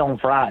just on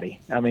Friday.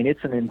 I mean,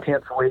 it's an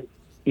intense week,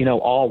 you know,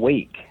 all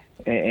week.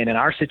 And in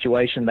our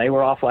situation, they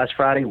were off last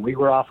Friday. We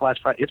were off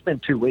last Friday. It's been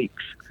 2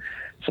 weeks.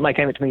 Somebody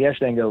came up to me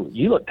yesterday and go,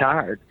 "You look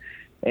tired."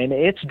 And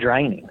it's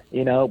draining,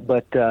 you know,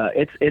 but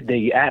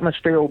the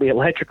atmosphere will be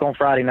electric on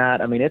Friday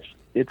night. I mean,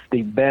 it's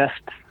the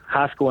best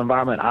high school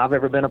environment I've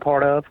ever been a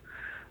part of.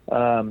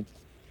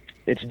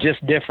 It's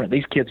just different.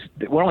 These kids,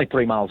 we're only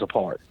 3 miles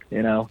apart,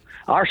 you know.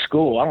 Our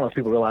school, I don't know if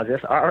people realize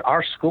this,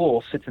 our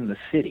school sits in the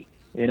city,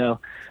 you know.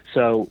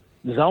 So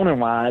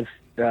zoning-wise,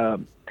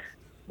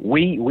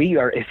 we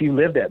are, if you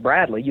lived at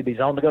Bradley, you'd be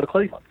zoned to go to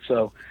Cleveland.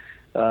 So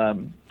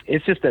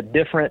it's just a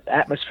different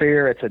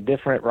atmosphere. It's a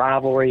different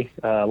rivalry,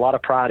 a lot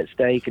of pride at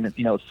stake, and,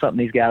 you know, it's something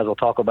these guys will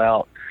talk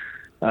about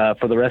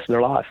for the rest of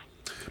their life.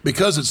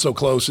 Because it's so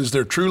close, is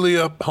there truly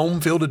a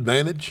home field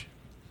advantage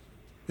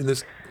in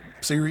this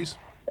series?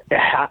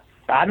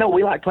 I know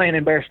we like playing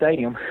in Bear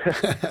Stadium,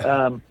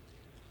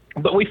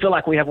 but we feel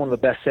like we have one of the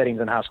best settings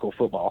in high school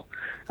football.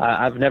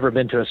 I've never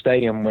been to a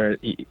stadium where,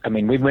 I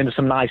mean, we've been to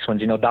some nice ones.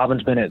 You know,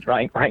 Dobbin's been at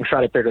ranks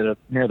right up there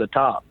near the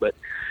top, but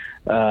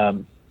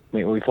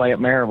we play at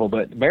Maryville,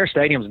 but Bear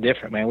Stadium's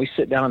different, man. We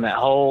sit down in that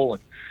hole,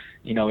 and,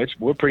 you know,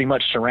 we're pretty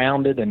much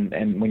surrounded.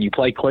 And when you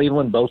play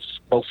Cleveland, both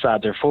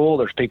sides are full.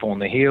 There's people on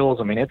the hills.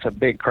 I mean, it's a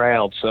big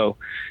crowd. So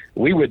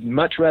we would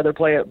much rather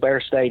play at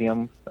Bear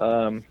Stadium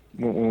when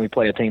we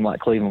play a team like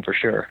Cleveland, for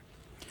sure.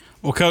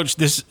 Well, Coach,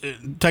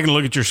 taking a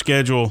look at your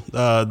schedule,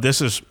 this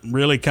is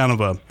really kind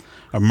of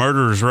a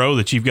murderer's row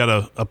that you've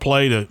got to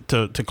play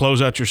to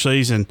close out your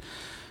season.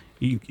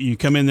 You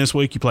come in this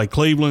week, you play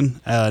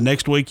Cleveland.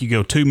 Next week, you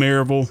go to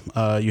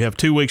Maryville. You have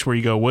 2 weeks where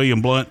you go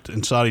William Blount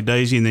and Soddy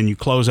Daisy, and then you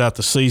close out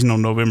the season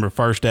on November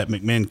 1st at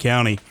McMinn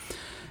County.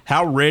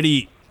 How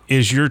ready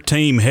is your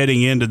team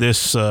heading into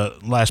this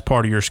last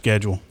part of your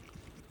schedule?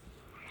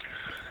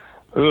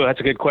 Ooh, that's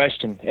a good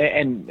question.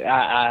 And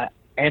I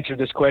answered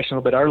this question a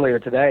little bit earlier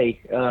today.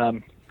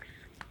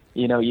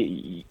 You know,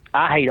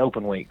 I hate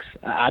open weeks.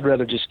 I'd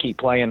rather just keep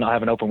playing, not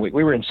have an open week.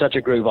 We were in such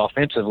a groove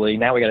offensively.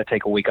 Now we got to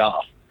take a week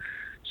off.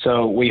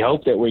 So we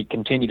hope that we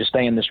continue to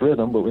stay in this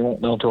rhythm, but we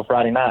won't know until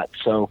Friday night.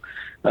 So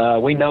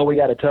we know we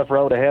got a tough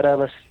road ahead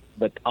of us,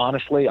 but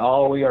honestly,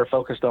 all we are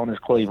focused on is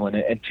Cleveland.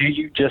 Until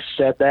you just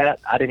said that,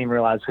 I didn't even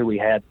realize who we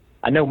had.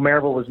 I know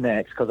Maryville was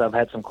next because I've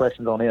had some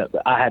questions on it,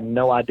 but I had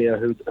no idea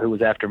who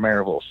was after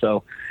Maryville.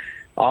 So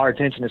our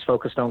attention is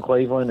focused on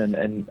Cleveland,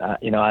 and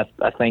I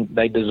think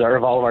they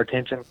deserve all of our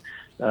attention.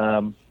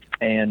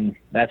 And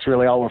that's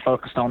really all we're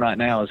focused on right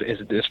now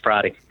is this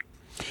Friday.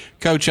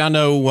 Coach, I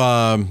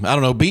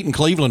know, beating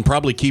Cleveland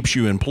probably keeps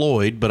you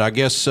employed, but I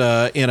guess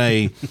in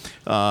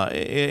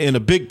a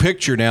big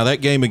picture now,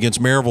 that game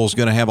against Maryville is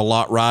going to have a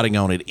lot riding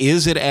on it.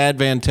 Is it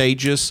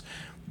advantageous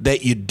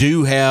that you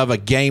do have a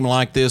game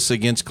like this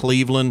against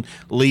Cleveland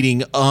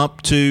leading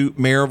up to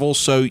Maryville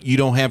so you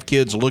don't have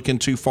kids looking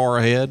too far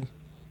ahead?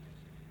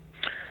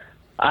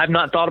 I've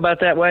not thought about it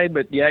that way,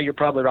 but yeah, you're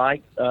probably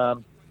right.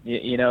 But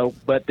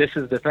this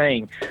is the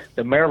thing.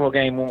 The Maryville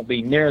game won't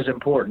be near as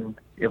important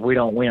if we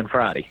don't win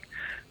Friday.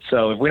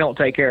 So if we don't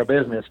take care of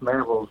business,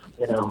 Maryville's,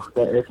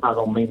 it's not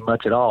going to mean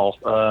much at all.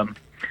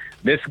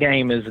 This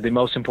game is the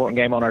most important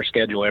game on our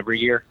schedule every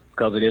year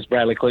because it is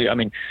Bradley Cleveland. I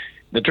mean,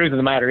 the truth of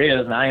the matter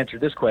is, and I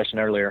answered this question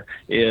earlier,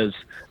 is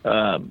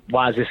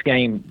why is this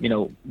game,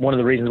 one of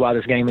the reasons why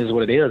this game is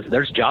what it is,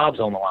 there's jobs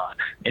on the line,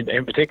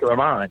 in particular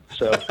mine.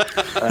 So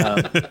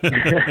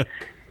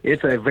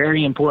it's a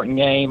very important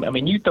game. I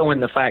mean, you throw in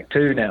the fact,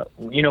 too, now,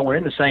 we're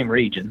in the same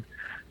region,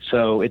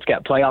 so it's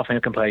got playoff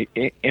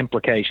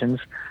implications.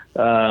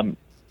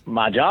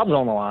 My job's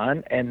on the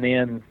line, and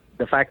then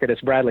the fact that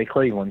it's Bradley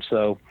Cleveland.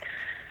 So,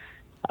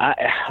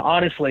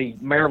 honestly,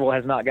 Maryville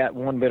has not got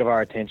one bit of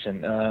our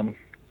attention.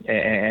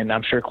 And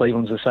I'm sure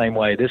Cleveland's the same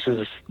way. This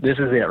is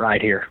it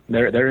right here.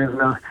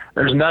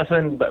 There's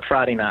nothing but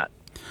Friday night.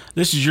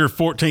 This is your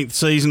 14th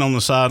season on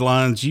the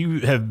sidelines. You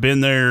have been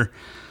there,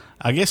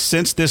 I guess,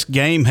 since this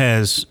game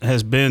has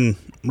been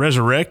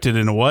resurrected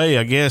in a way.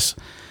 I guess,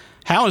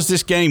 how is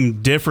this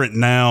game different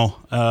now?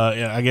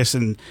 I guess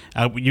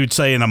you'd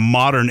say in a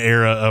modern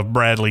era of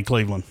Bradley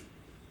Cleveland.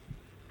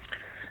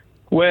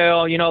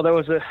 Well,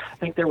 I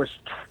think it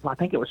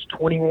was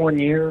 21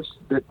 years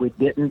that we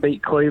didn't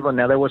beat Cleveland.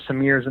 Now, there was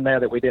some years in there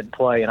that we didn't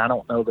play, and I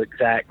don't know the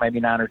exact, maybe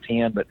 9 or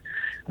 10, but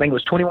I think it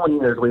was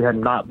 21 years we had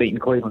not beaten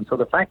Cleveland. So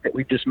the fact that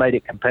we've just made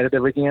it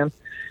competitive again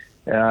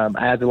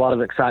adds a lot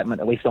of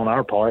excitement, at least on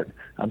our part.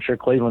 I'm sure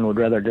Cleveland would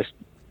rather just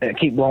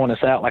keep blowing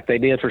us out like they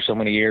did for so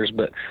many years,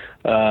 but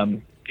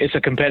it's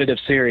a competitive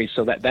series,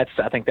 so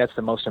I think that's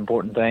the most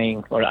important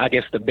thing, or I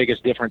guess the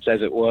biggest difference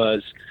as it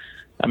was.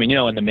 I mean,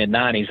 in the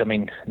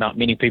mid-'90s, not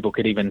many people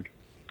could even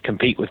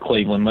compete with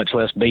Cleveland, much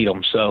less beat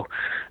them. So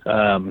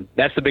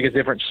that's the biggest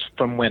difference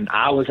from when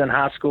I was in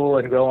high school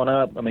and growing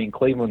up. I mean,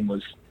 Cleveland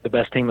was the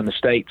best team in the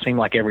state, seemed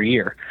like every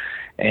year.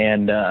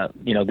 And,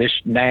 this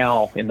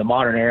now in the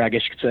modern era, I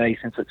guess you could say,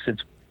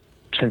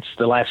 since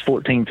the last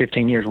 14,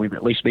 15 years, we've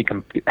at least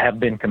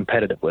have been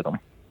competitive with them.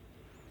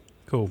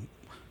 Cool.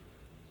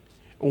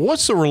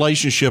 What's the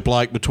relationship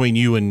like between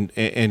you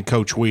and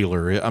Coach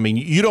Wheeler? I mean,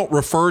 you don't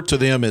refer to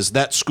them as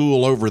that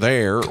school over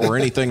there or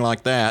anything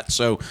like that.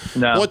 So,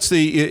 no.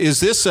 Is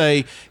this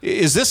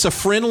a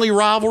friendly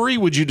rivalry?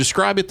 Would you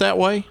describe it that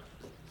way?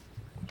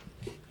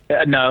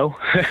 No,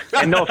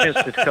 and no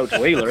offense to Coach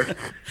Wheeler.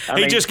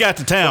 He just got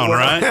to town,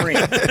 right?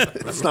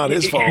 That's not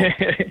his fault.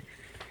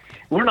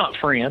 We're not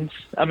friends.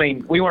 I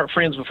mean, we weren't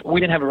friends before.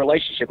 We didn't have a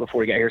relationship before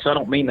we got here, so I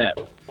don't mean that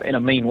in a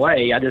mean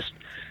way. I just.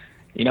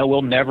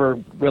 We'll never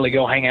really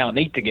go hang out and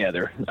eat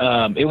together.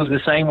 It was the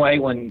same way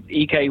when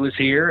EK was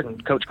here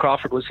and Coach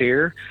Crawford was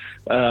here.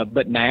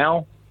 But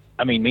now,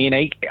 I mean, me and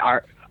EK,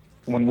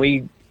 when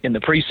we, in the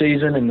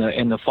preseason and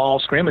in the fall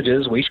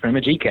scrimmages, we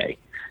scrimmage EK.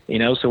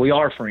 So we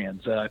are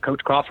friends.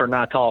 Coach Crawford and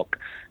I talk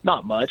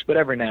not much, but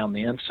every now and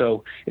then.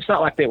 So it's not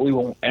like that we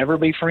won't ever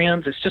be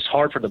friends. It's just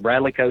hard for the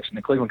Bradley coach and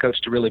the Cleveland coach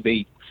to really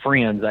be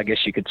friends, I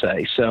guess you could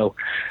say. So,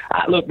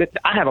 I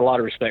have a lot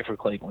of respect for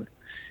Cleveland.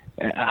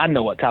 I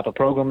know what type of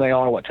program they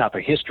are, what type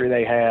of history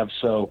they have.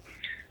 So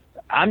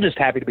I'm just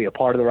happy to be a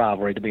part of the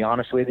rivalry, to be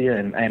honest with you.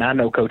 And I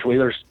know Coach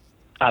Wheeler's,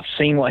 I've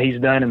seen what he's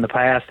done in the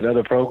past at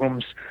other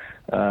programs,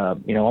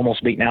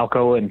 almost beating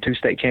Alcoa in 2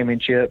 state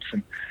championships.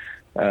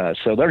 And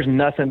so there's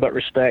nothing but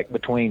respect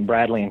between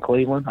Bradley and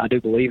Cleveland. I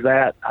do believe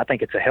that. I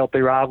think it's a healthy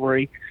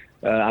rivalry.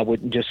 I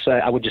would just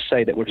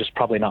say that we're just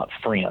probably not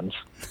friends.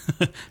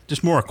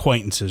 Just more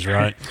acquaintances,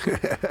 right?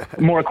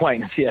 More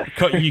acquaintance, yes.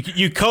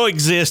 You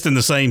coexist in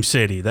the same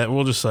city. That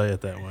we'll just say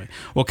it that way.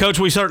 Well, Coach,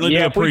 we certainly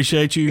do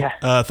appreciate you.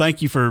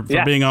 Thank you for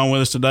being on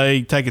with us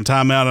today, taking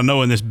time out. I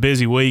know in this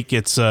busy week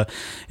it's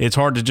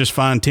hard to just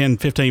find 10,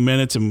 15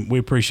 minutes, and we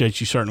appreciate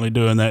you certainly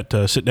doing that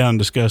to sit down and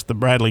discuss the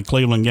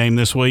Bradley-Cleveland game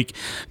this week.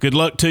 Good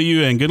luck to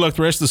you, and good luck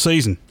the rest of the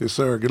season. Yes,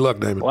 sir. Good luck,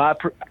 Damon. Well,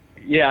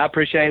 I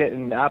appreciate it,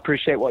 and I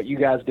appreciate what you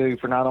guys do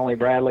for not only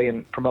Bradley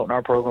and promoting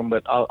our program,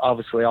 but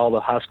obviously all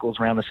the high schools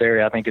around this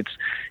area. I think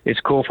it's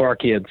cool for our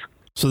kids.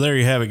 So there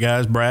you have it,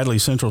 guys. Bradley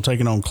Central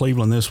taking on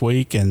Cleveland this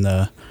week,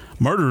 and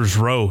murderer's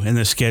row in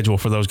this schedule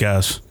for those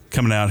guys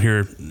coming out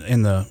here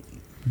in the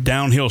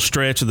downhill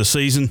stretch of the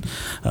season.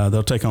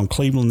 They'll take on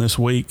Cleveland this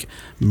week,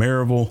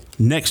 Maryville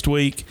next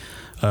week,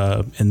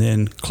 and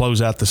then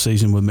close out the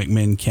season with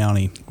McMinn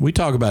County. We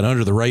talk about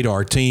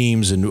under-the-radar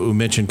teams, and we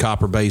mentioned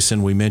Copper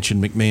Basin, we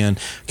mentioned McMinn.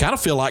 Kind of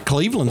feel like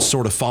Cleveland's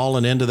sort of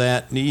fallen into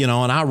that, and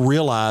I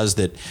realize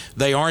that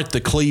they aren't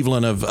the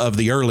Cleveland of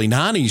the early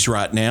 90s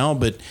right now,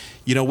 but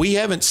we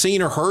haven't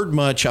seen or heard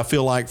much, I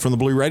feel like, from the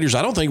Blue Raiders.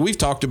 I don't think we've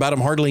talked about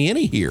them hardly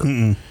any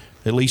here,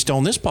 at least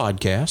on this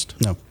podcast.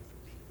 No.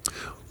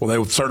 Well,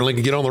 they certainly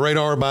can get on the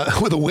radar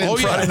with a win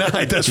Friday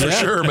night. That's for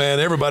sure, man.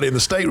 Everybody in the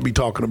state would be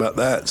talking about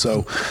that.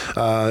 So,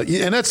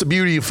 and that's the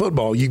beauty of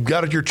football. You've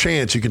got your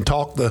chance. You can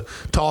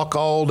talk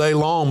all day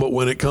long, but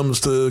when it comes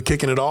to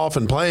kicking it off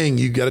and playing,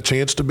 you've got a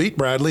chance to beat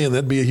Bradley, and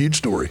that'd be a huge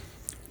story.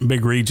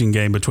 Big region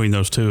game between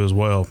those two as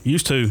well.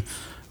 Used to,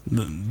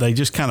 they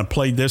just kind of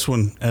played this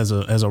one as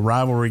a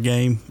rivalry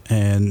game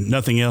and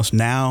nothing else.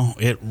 Now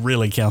it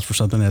really counts for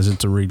something as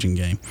it's a region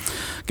game.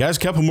 Guys, a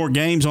couple more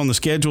games on the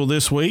schedule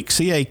this week.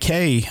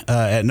 CAK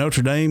at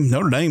Notre Dame.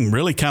 Notre Dame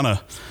really kind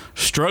of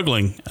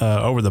struggling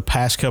over the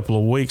past couple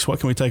of weeks. What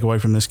can we take away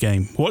from this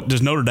game? What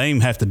does Notre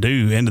Dame have to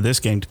do into this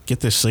game to get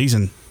this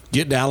season?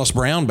 Get Dallas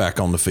Brown back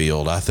on the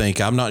field.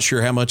 I'm not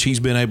sure how much he's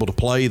been able to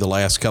play the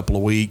last couple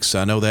of weeks.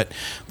 I know that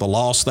the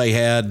loss they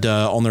had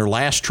on their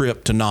last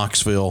trip to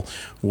Knoxville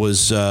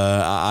was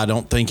I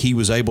don't think he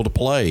was able to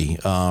play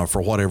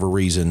for whatever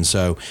reason.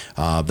 So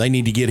they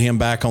need to get him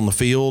back on the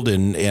field,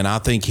 and I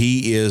think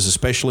he is,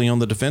 especially on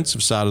the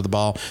defensive side of the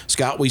ball.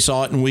 Scott, we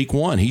saw it in week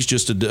 1. He's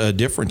just a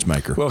difference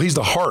maker. Well, he's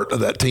the heart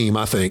of that team,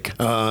 I think,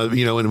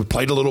 and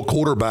played a little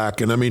quarterback.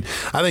 And,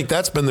 I think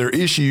that's been their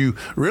issue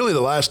really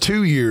the last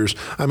 2 years.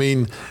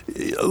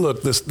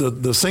 Look,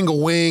 the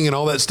single wing and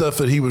all that stuff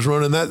that he was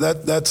running,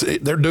 that's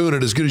they're doing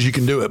it as good as you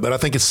can do it. But I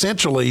think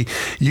essentially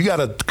you got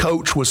to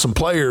coach with some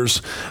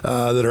players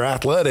that are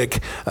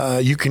athletic.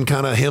 You can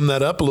kind of hem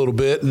that up a little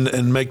bit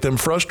and make them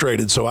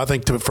frustrated. So I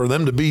think for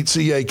them to beat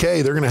CAK,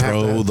 they're going to have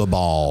to throw the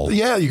ball.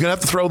 Yeah, you're going to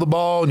have to throw the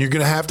ball, and you're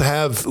going to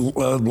have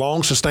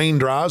long, sustained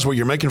drives where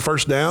you're making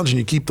first downs and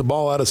you keep the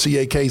ball out of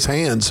CAK's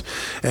hands.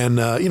 And,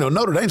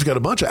 Notre Dame's got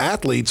a bunch of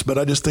athletes, but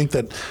I just think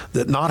that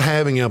not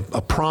having a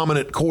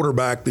prominent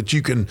quarterback that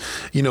you can,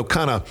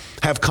 kind of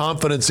have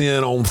confidence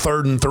in on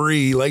 3rd and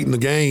 3 late in the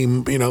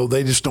game,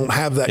 they just don't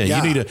have that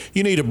guy.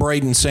 You need a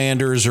Braden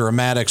Sanders or a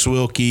Maddox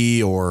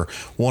Wilkie or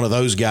one of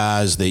those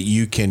guys that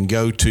you can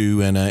go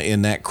to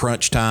in that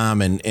crunch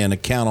time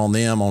and count on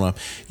them on a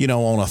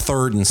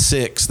 3rd and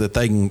 6 that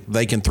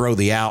they can throw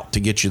the out to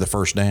get you the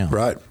first down.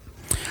 Right.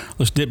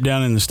 Let's dip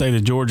down in the state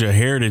of Georgia.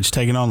 Heritage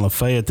taking on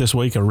Lafayette this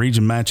week, a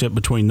region matchup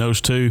between those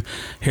two.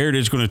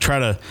 Heritage going to try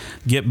to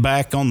get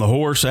back on the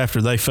horse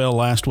after they fell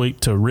last week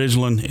to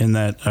Ridgeland in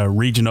that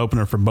region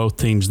opener for both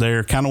teams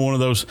there. Kind of one of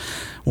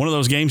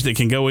those games that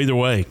can go either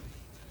way.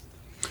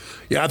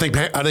 Yeah, I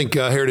think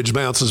Heritage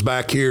bounces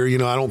back here.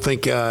 I don't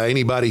think I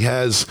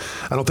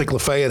don't think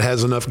Lafayette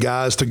has enough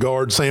guys to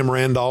guard Sam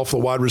Randolph, the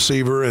wide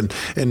receiver, and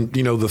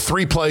the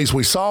 3 plays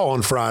we saw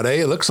on Friday.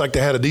 It looks like they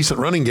had a decent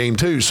running game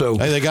too. So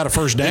hey, they got a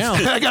first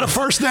down. They got a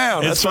first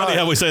down. It's funny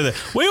how we say that.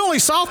 We only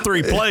saw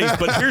 3 plays,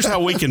 but here's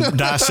how we can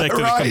dissect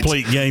a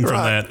complete game from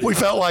that. We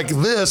felt like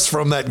this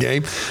from that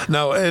game.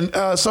 No, and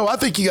so I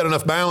think you got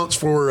enough balance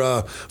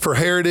for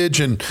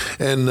Heritage and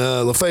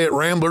Lafayette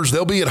Ramblers.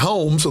 They'll be at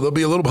home, so there'll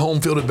be a little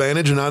home field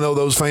advantage. And I know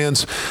those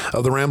fans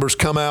of the Ramblers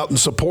come out and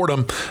support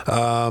them.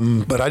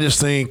 But I just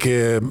think,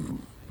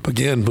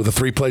 again, with the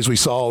 3 plays we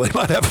saw, they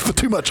might have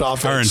too much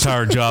offense. Our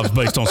entire job's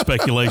based on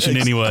speculation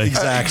anyway.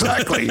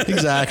 Exactly.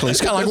 It's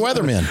kind of like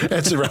weathermen.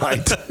 That's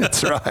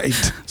right.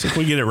 So if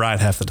we get it right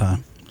half the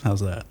time.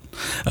 How's that?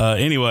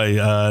 Anyway,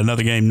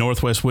 another game,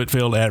 Northwest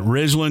Whitfield at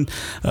Ridgeland.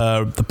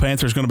 The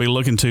Panthers going to be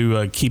looking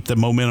to keep the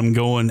momentum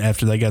going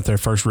after they got their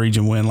first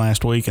region win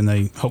last week, and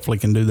they hopefully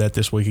can do that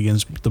this week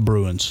against the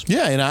Bruins.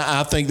 Yeah, and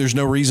I think there's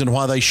no reason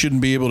why they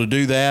shouldn't be able to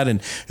do that.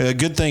 And a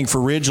good thing for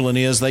Ridgeland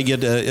is they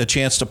get a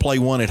chance to play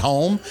one at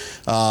home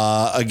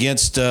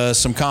against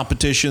some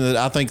competition that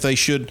I think they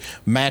should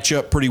match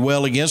up pretty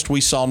well against.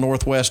 We saw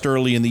Northwest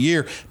early in the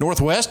year.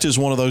 Northwest is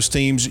one of those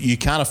teams you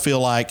kind of feel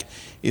like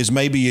is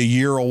maybe a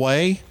year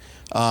away.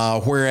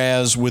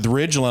 Whereas with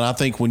Ridgeland, I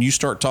think when you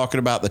start talking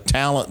about the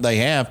talent they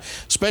have,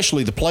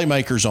 especially the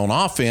playmakers on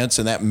offense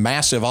and that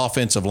massive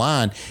offensive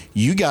line,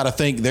 you got to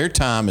think their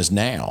time is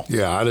now.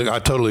 Yeah, I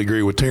totally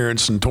agree with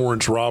Terrence and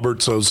Torrance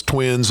Roberts, those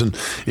twins, and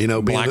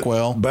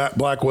Blackwell,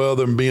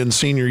 them being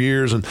senior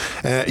years, and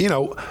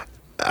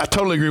I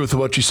totally agree with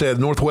what you said.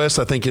 Northwest,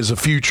 I think, is a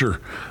future.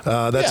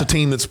 That's a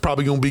team that's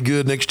probably going to be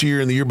good next year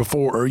and the year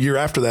before or year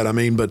after that.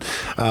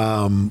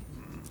 But.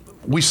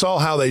 We saw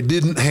how they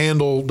didn't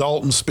handle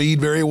Dalton's speed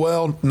very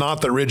well.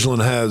 Not that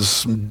Ridgeland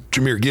has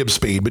Jahmyr Gibbs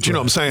speed, but you know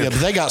what I'm saying. Yeah, but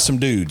they got some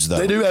dudes, though.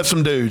 They do have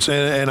some dudes,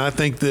 and I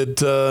think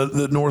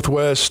that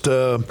Northwest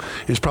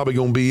is probably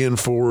going to be in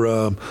for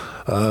a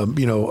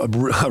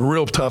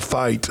real tough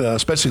fight,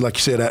 especially like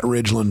you said at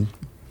Ridgeland.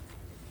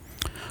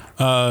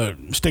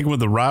 Sticking with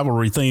the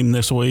rivalry theme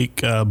this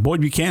week,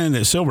 Boyd Buchanan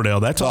at Silverdale.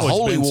 That's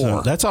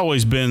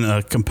always been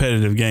a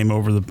competitive game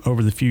over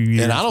the few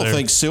years. And I don't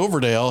think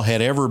Silverdale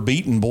had ever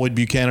beaten Boyd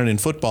Buchanan in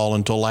football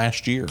until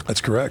last year.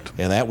 That's correct.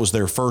 And that was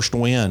their first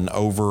win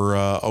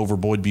over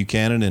Boyd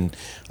Buchanan. And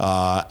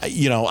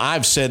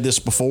I've said this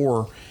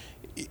before.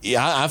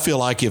 I feel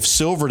like if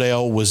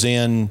Silverdale was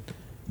in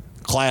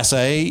Class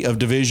A of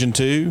Division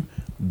II,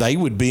 they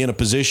would be in a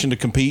position to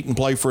compete and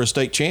play for a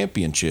state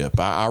championship.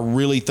 I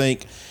really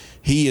think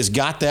he has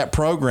got that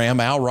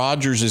program. Al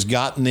Rogers has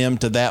gotten them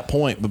to that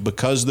point, but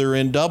because they're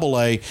in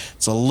AA,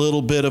 it's a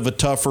little bit of a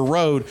tougher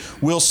road.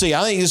 We'll see.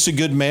 I think this is a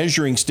good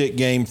measuring stick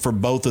game for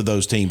both of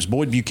those teams.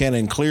 Boyd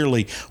Buchanan,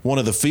 clearly one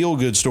of the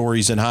feel-good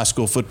stories in high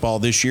school football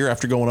this year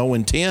after going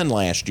 0-10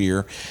 last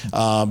year.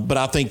 But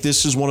I think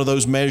this is one of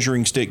those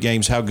measuring stick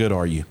games. How good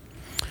are you?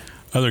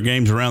 Other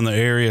games around the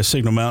area: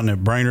 Signal Mountain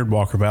at Brainerd,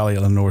 Walker Valley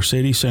at Lenore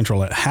City,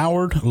 Central at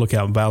Howard,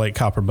 Lookout Valley at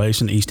Copper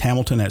Basin, East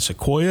Hamilton at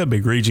Sequoia,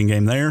 big region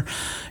game there.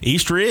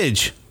 East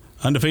Ridge,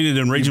 undefeated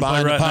in region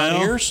play right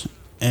now,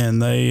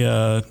 and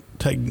they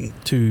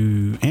take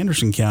to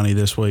Anderson County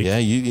this week. Yeah,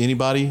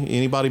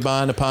 anybody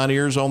buying the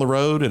Pioneers on the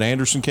road at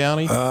Anderson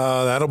County?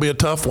 That'll be a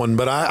tough one,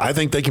 but I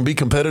think they can be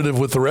competitive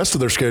with the rest of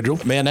their schedule.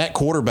 Man, that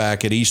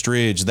quarterback at East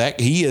Ridge,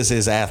 he is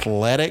as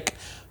athletic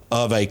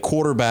of a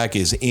quarterback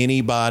as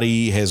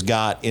anybody has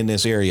got in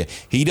this area.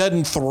 He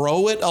doesn't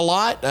throw it a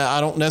lot.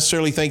 I don't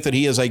necessarily think that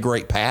he is a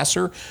great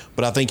passer,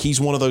 but I think he's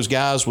one of those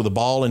guys with a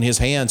ball in his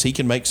hands. He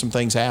can make some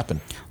things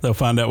happen. They'll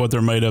find out what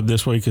they're made of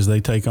this week as they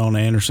take on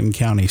Anderson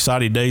County.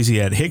 Soddy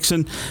Daisy at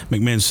Hickson,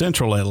 McMinn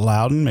Central at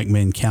Loudon,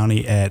 McMinn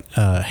County at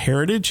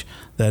Heritage.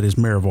 That is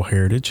Maryville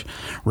Heritage.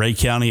 Ray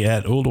County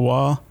at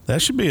Ooltewah.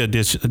 That should be a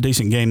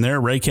decent game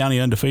there. Ray County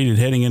undefeated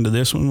heading into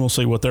this one. We'll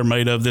see what they're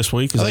made of this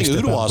week. I think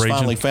Ooltewah's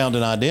finally found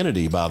an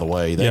identity, by the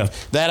way.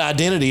 That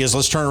identity is,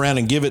 let's turn around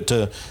and give it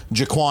to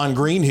Jaquan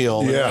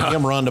Greenhill and let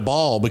him run the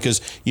ball.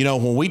 Because,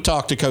 when we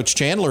talked to Coach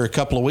Chandler a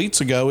couple of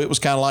weeks ago, it was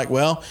kind of like,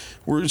 well,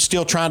 we're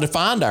still trying to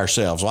find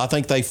ourselves. Well, I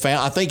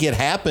think it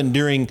happened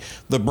during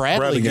the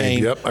Bradley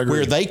game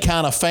where they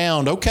kind of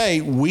found,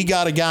 okay, we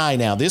got a guy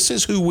now. This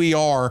is who we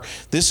are.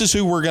 This is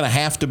who we're going to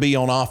have to be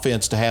on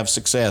offense to have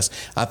success.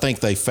 I think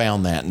they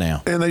found that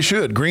now. And they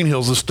should.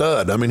 Greenhill's a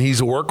stud. I mean,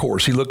 he's a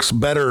workhorse. He looks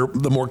better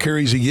the more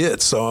carries he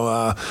gets.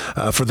 So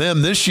for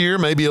them this year,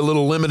 maybe a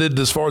little limited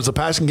as far as the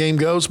passing game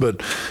goes, but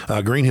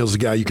Greenhill's the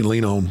guy you can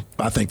lean on,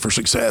 I think, for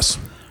success.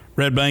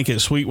 Red Bank at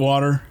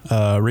Sweetwater,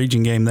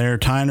 region game there.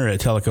 Tyner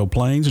at Tellico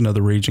Plains,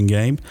 another region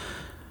game.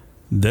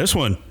 This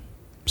one,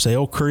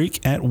 Sale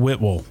Creek at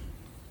Whitwell.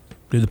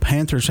 Do the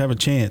Panthers have a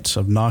chance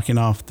of knocking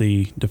off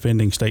the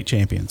defending state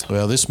champions?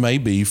 Well, this may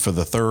be for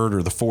the third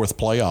or the fourth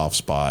playoff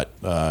spot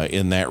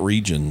in that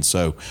region.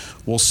 So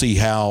we'll see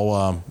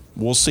how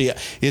we'll see.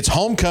 It's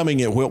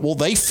homecoming at Whitwell.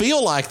 They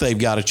feel like they've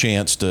got a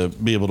chance to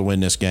be able to win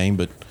this game,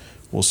 but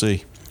we'll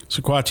see.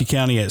 Sequatchie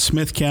County at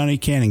Smith County,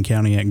 Cannon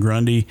County at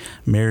Grundy,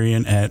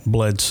 Marion at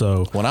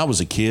Bledsoe. When I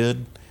was a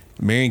kid,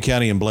 Marion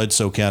County and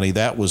Bledsoe County,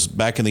 that was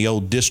back in the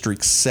old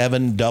District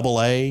 7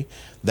 AA.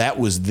 That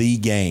was the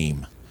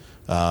game.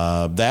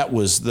 That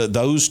was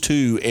those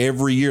two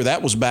every year.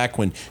 That was back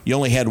when you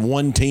only had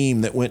one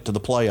team that went to the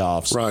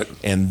playoffs. Right.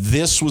 And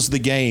this was the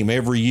game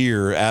every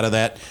year out of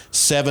that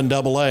 7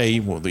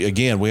 AA. Well,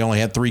 again, we only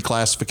had 3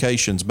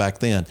 classifications back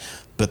then.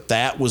 But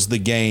that was the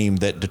game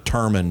that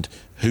determined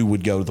who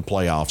would go to the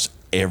playoffs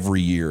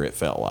every year, it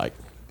felt like.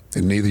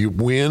 And either you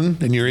win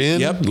and you're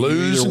in,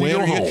 lose and you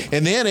go home.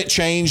 And then it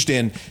changed,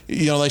 and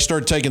they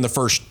started taking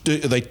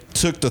they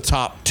took the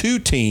top 2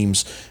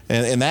 teams,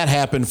 and that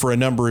happened for a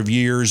number of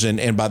years.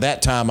 And by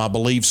that time, I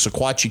believe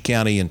Sequatchie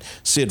County and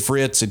Sid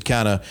Fritz had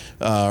kind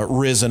of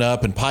risen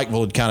up, and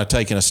Pikeville had kind of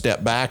taken a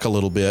step back a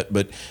little bit.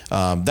 But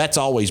that's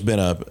always been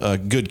a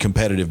good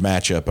competitive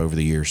matchup over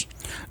the years.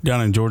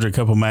 Down in Georgia, a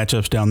couple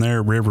matchups down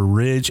there. River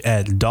Ridge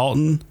at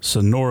Dalton,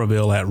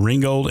 Sonoraville at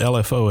Ringgold,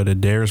 LFO at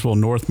Adairsville,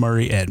 North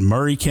Murray at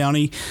Murray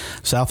County,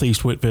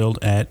 Southeast Whitfield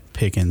at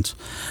Pickens.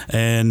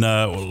 And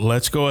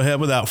let's go ahead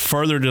without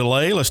further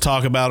delay. Let's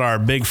talk about our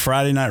big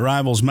Friday Night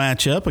Rivals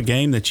matchup, a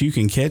game that you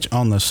can catch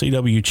on the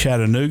CW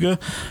Chattanooga.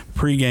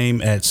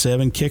 Pregame at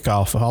 7,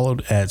 kickoff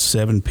followed at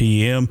 7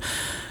 p.m.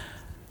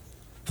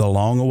 The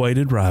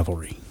long-awaited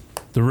rivalry,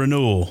 the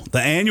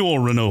annual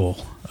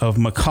renewal of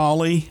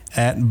McCallie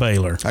at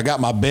Baylor. I got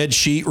my bed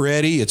sheet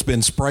ready. It's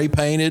been spray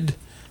painted.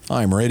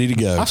 I'm ready to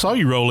go. I saw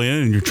you roll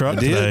in your truck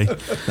today.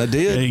 I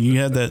did. You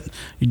had that.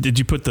 Did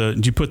you put the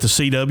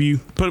CW?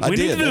 We need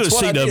to do a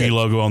CW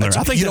logo on there.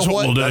 I think that's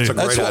what we'll do.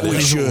 That's what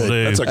we should.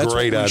 That's a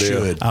great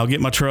idea. I'll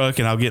get my truck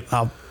and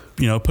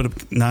I'll put a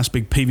nice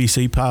big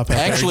PVC pipe out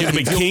Actually, there.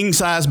 Get a big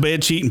king-size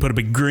bed sheet and put a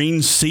big green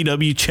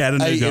CW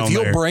Chattanooga on there. If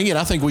you'll bring it,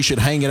 I think we should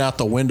hang it out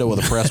the window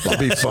of the press box.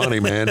 That'd be funny,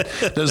 man.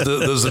 Does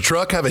the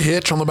truck have a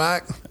hitch on the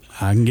back?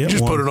 I can get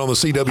Just one. put it on the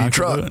CW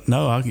truck.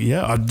 No,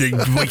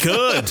 we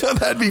could.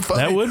 That'd be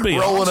funny. That would be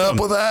rolling awesome.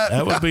 up with that.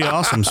 That would be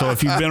awesome. So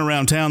if you've been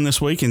around town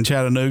this week in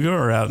Chattanooga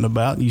or out and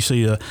about, you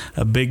see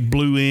a big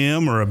blue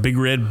M or a big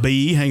red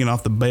B hanging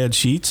off the bed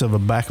sheets of the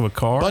back of a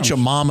car. A bunch of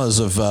mamas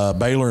of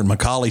Baylor and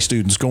McCallie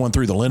students going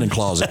through the linen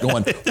closet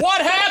going,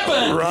 what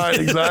happened? Right,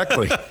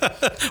 exactly.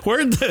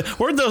 Where'd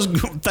those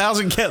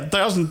thousand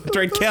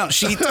thread count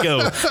sheets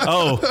go?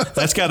 Oh,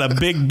 that's got a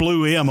big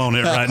blue M on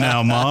it right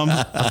now, Mom.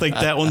 I think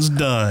that one's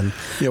done.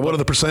 Yeah, what are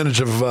the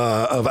percentage of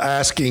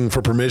asking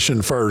for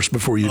permission first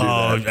before you do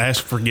that?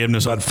 Ask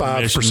forgiveness. About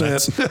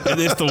 5%.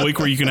 It's the week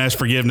where you can ask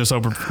forgiveness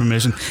over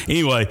permission.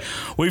 Anyway,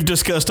 we've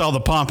discussed all the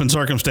pomp and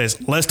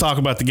circumstance. Let's talk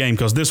about the game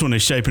because this one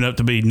is shaping up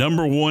to be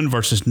number 1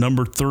 versus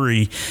number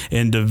 3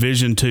 in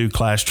Division II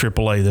Class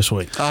AAA this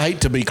week. I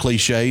hate to be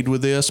cliched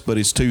with this, but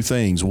it's two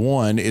things.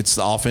 One, it's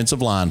the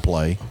offensive line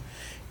play.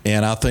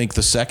 And I think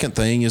the second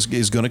thing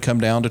is going to come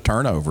down to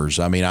turnovers.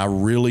 I mean, I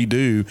really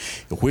do.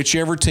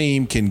 Whichever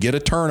team can get a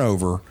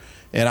turnover,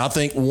 and I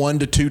think 1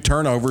 to 2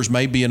 turnovers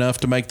may be enough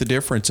to make the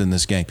difference in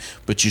this game.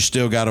 But you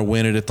still got to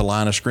win it at the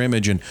line of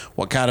scrimmage. And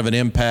what kind of an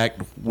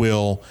impact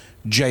will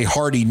Jay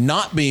Hardy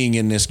not being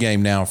in this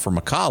game now for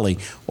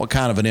McCallie, what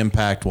kind of an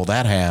impact will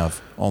that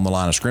have on the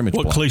line of scrimmage?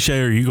 What play? cliche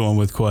are you going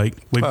with, Quake?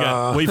 We've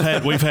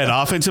had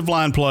offensive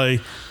line play,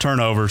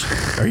 turnovers.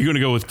 Are you going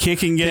to go with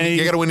kicking game?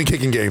 You got to win the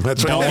kicking game.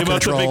 That's right. Don't give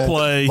up the big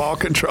play. Ball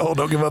control.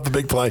 Don't give up the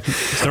big play.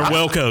 They're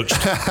well coached.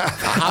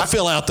 I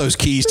fill out those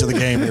keys to the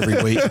game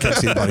every week in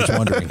case anybody's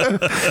wondering.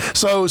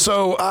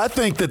 So I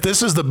think that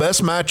this is the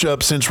best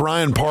matchup since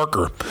Ryan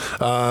Parker,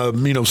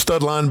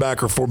 stud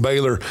linebacker for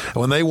Baylor.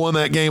 When they won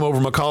that game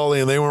over McCallie,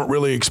 and they weren't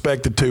really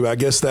expected to. I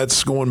guess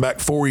that's going back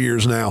 4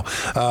 years now.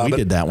 We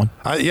did that one.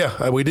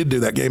 We did do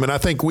that game, and I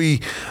think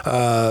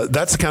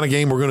that's the kind of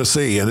game we're going to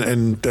see.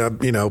 And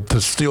to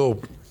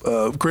steal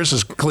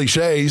Chris's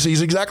cliches,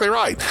 he's exactly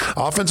right.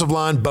 Offensive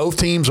line, both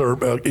teams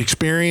are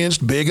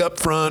experienced, big up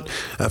front.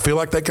 I feel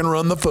like they can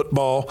run the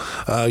football.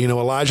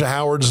 Elijah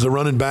Howard's the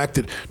running back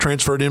that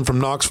transferred in from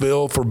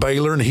Knoxville for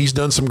Baylor, and he's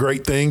done some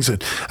great things.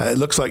 And it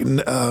looks like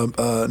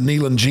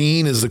Neelan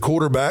Jean is the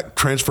quarterback,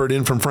 transferred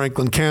in from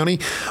Franklin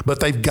County. But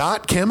they've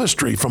got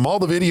chemistry. From all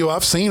the video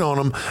I've seen on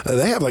them,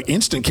 they have like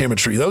instant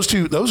chemistry.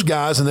 Those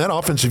guys in that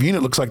offensive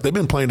unit looks like they've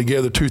been playing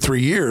together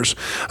 2-3 years,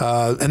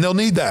 and they'll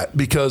need that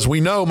because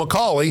we know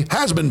McCallie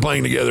has been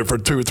playing together for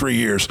 2 or 3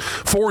 years,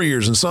 4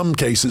 years in some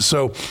cases.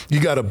 So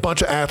you got a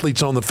bunch of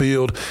athletes on the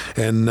field,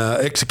 and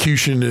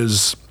execution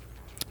is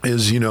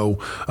it's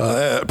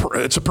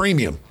a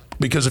premium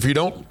because if you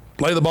don't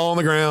lay the ball on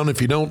the ground,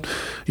 if you don't,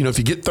 if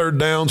you get third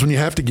downs when you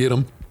have to get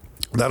them,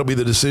 that'll be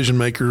the decision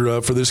maker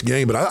for this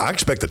game. But I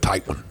expect a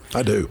tight one.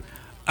 I do.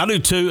 I do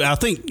too. I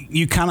think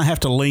you kind of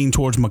have to lean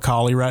towards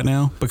McCallie right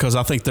now because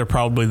I think they're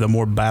probably the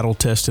more battle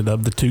tested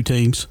of the two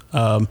teams.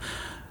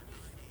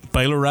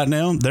 Baylor right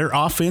now, their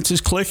offense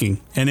is clicking,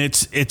 and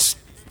it's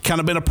kind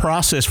of been a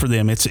process for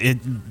them.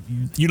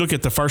 You look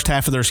at the first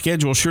half of their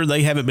schedule, sure,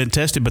 they haven't been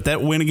tested, but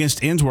that win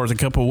against Innsworth a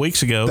couple of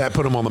weeks ago, that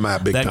put them on the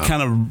map big time. That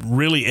kind of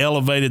really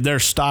elevated their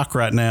stock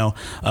right now.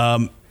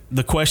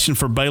 The question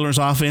for Baylor's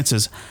offense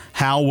is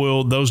how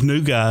will those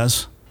new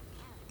guys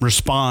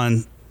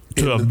respond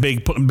to a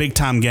big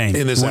time game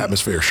in this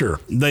atmosphere? Sure,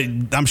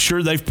 I'm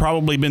sure they've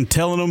probably been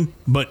telling them,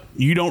 but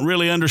you don't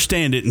really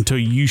understand it until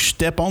you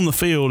step on the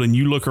field and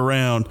you look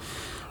around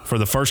for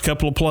the first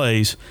couple of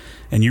plays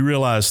and you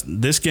realize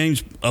this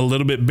game's a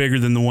little bit bigger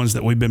than the ones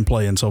that we've been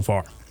playing so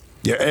far.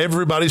 Yeah,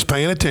 everybody's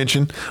paying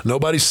attention.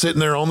 Nobody's sitting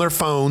there on their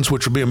phones,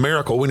 which would be a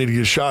miracle. We need to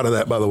get a shot of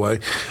that, by the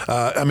way.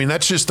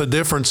 That's just the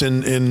difference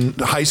in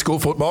high school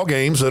football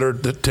games that are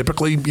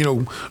typically,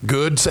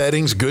 good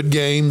settings, good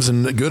games,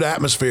 and good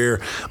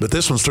atmosphere. But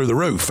this one's through the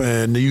roof.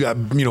 And you got,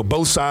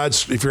 both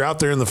sides, if you're out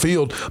there in the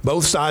field,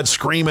 both sides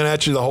screaming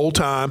at you the whole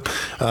time.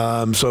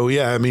 How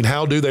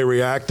do they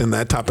react in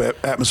that type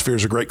of atmosphere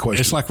is a great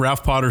question. It's like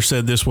Ralph Potter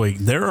said this week.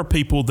 There are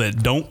people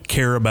that don't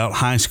care about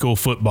high school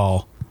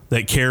football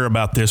that care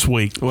about this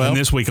week, and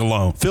this week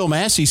alone. Phil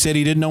Massey said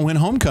he didn't know when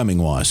homecoming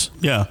was.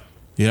 Yeah.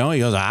 He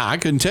goes, I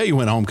couldn't tell you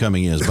when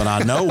homecoming is, but I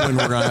know when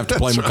we're going to have to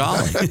play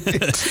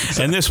McCallie.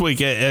 And this week,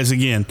 as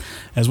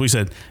we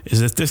said,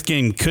 is that this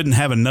game couldn't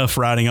have enough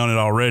riding on it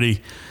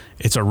already.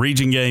 It's a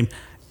region game.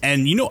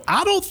 And,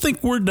 I don't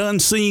think we're done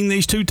seeing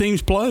these two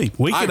teams play.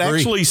 We could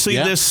actually see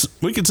this.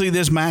 We could see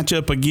this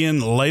matchup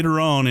again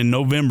later on in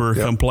November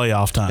come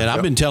playoff time. And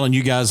I've been telling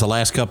you guys the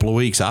last couple of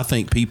weeks, I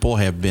think people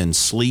have been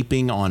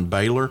sleeping on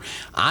Baylor.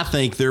 I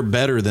think they're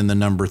better than the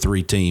number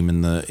 3 team in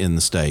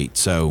the state.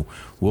 So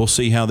we'll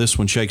see how this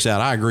one shakes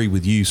out. I agree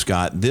with you,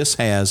 Scott. This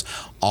has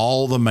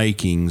all the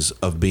makings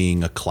of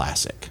being a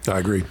classic. I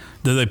agree.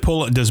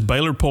 Does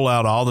Baylor pull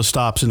out all the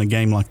stops in a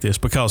game like this?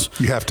 Because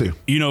you have to.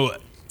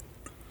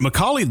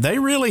 McCallie, they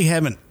really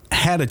haven't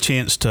had a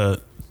chance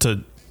to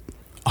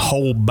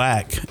hold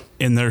back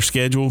in their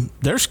schedule.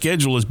 Their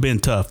schedule has been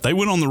tough. They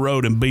went on the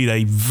road and beat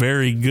a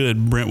very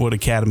good Brentwood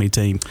Academy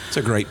team. That's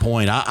a great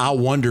point. I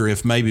wonder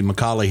if maybe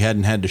McCallie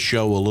hadn't had to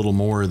show a little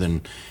more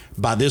than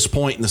by this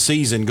point in the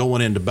season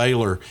going into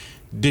Baylor.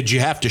 did you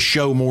have to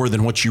show more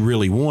than what you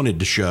really wanted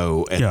to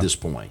show at this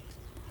point?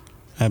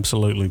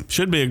 Absolutely.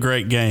 Should be a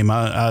great game.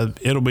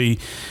 It'll be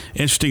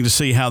interesting to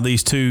see how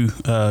these two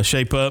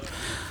shape up.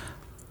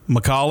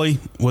 McCallie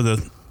with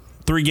a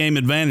 3-game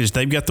advantage.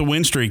 They've got the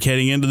win streak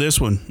heading into this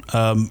one.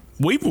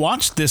 We've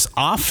watched this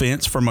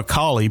offense for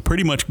McCallie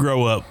pretty much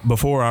grow up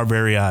before our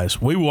very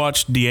eyes. We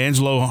watched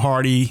D'Angelo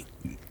Hardy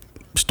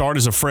start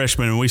as a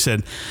freshman, and we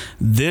said,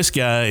 this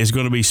guy is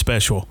going to be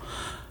special.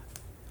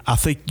 I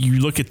think you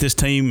look at this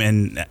team,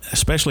 and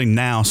especially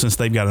now since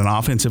they've got an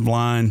offensive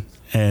line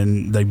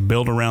and they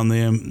build around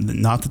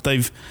them, not that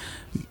they've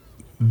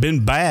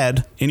been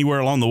bad anywhere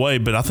along the way,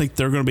 but I think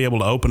they're going to be able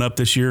to open up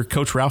this year.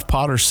 Coach Ralph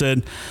Potter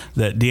said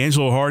that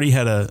D'Angelo Hardy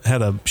had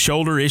a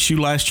shoulder issue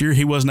last year.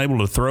 He wasn't able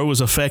to throw as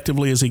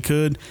effectively as he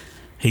could.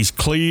 He's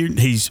cleared.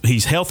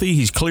 He's healthy.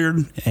 He's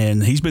cleared,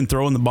 and he's been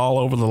throwing the ball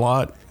over the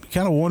lot. You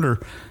kind of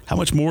wonder how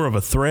much more of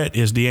a threat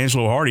is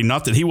D'Angelo Hardy.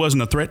 Not that he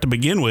wasn't a threat to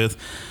begin with.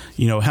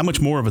 How much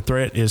more of a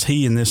threat is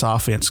he in this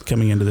offense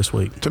coming into this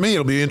week? To me,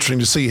 it'll be interesting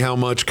to see how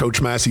much Coach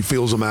Massey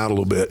feels them out a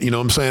little bit. You know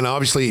what I'm saying?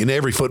 Obviously, in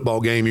every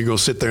football game, you're going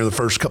to sit there in the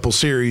first couple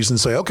series and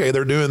say, okay,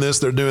 they're doing this,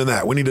 they're doing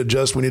that. We need to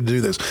adjust, we need to do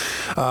this.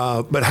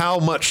 But how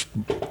much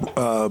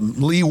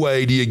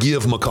leeway do you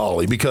give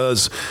McCallie?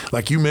 Because,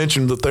 like you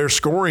mentioned, that they're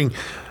scoring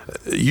 –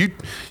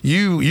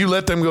 you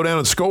let them go down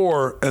and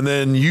score, and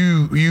then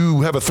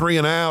you have a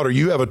 3-and-out or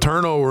you have a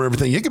turnover or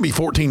everything. It can be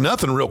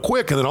 14-0 real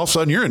quick, and then all of a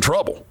sudden you're in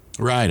trouble.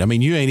 Right. I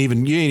mean, you ain't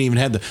even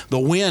had the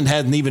wind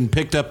hadn't even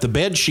picked up the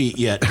bed sheet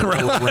yet.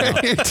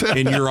 Right.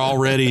 And you're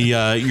already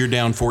you're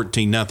down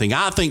 14-0.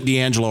 I think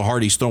D'Angelo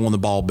Hardy's throwing the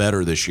ball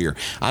better this year.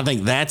 I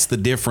think that's the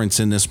difference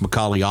in this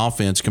McCallie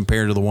offense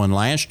compared to the one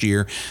last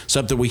year.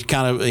 Something we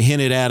kind of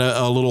hinted at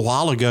a little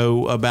while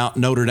ago about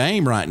Notre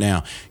Dame right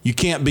now. You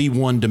can't be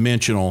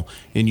one-dimensional,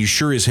 and you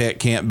sure as heck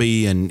can't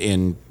be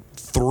in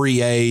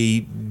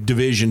 3A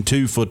Division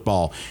II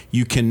football.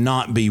 You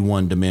cannot be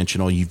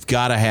one-dimensional. You've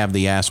got to have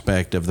the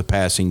aspect of the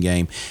passing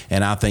game,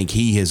 and I think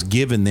he has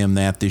given them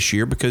that this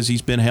year because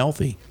he's been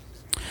healthy.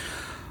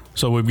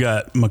 So we've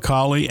got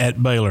McCallie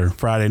at Baylor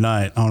Friday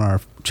night on our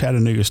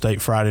Chattanooga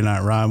State Friday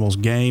Night Rivals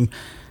game.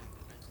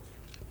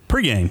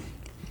 Pre-game,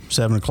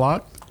 7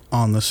 o'clock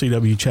on the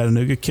CW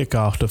Chattanooga.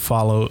 Kickoff to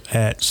follow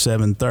at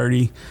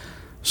 7:30.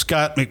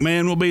 Scott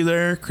McMahon will be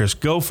there. Chris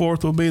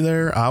Goforth will be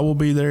there. I will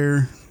be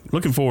there.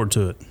 Looking forward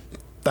to it.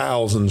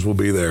 Thousands will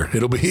be there.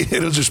 It'll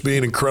just be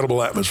an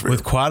incredible atmosphere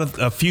with quite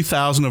a few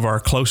thousand of our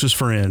closest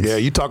friends. Yeah,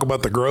 you talk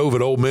about the Grove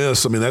at Ole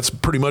Miss. I mean, that's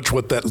pretty much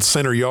what that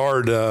center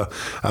yard.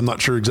 I'm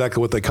not sure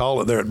exactly what they call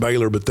it there at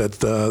Baylor, but that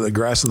the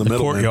grass in the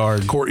middle,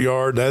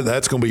 courtyard.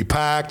 That's going to be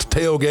packed.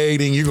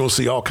 Tailgating. You're going to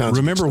see all kinds.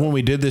 Remember when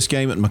we did this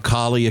game at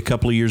McCallie a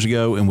couple of years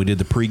ago, and we did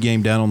the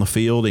pregame down on the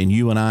field, and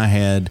you and I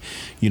had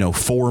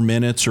 4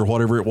 minutes or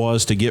whatever it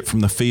was to get from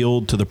the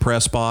field to the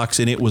press box,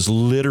 and it was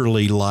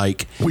literally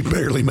like we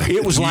barely made it.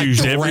 It was like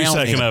every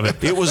second of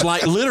it. It was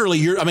like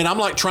literally I'm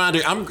like trying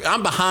to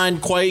I'm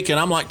behind Quake, and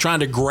I'm like trying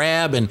to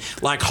grab and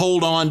like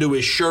hold on to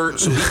his shirt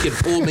so he could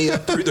pull me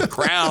up through the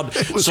crowd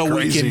so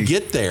crazy. We can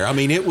get there. I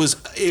mean, it was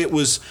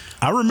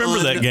I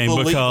remember that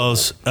game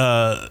because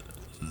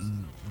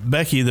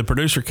Becky, the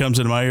producer, comes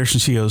into my ears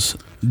and she goes,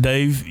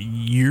 Dave,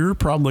 you're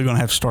probably going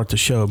to have to start the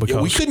show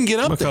because we couldn't get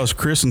up because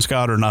there. Chris and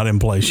Scott are not in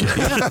place yet.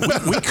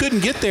 Yeah, we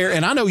couldn't get there,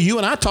 and I know you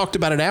and I talked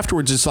about it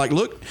afterwards. It's like,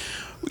 look,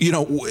 we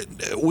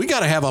got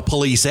to have a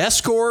police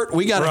escort.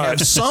 We got to have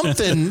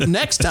something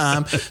next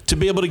time to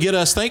be able to get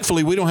us.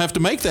 Thankfully, we don't have to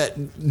make that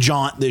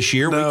jaunt this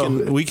year. No,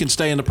 we can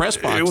stay in the press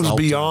box. It was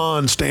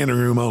beyond standing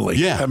room only.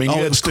 Yeah, I mean, you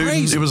had students.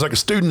 Crazy. It was like a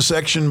student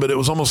section, but it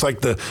was almost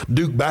like the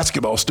Duke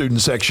basketball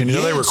student section.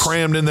 They were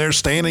crammed in there,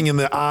 standing in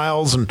the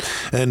aisles, and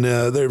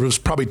there was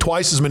probably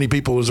twice as many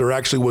people as there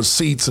actually was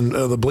seats in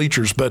the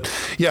bleachers. But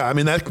yeah, I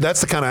mean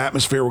that's the kind of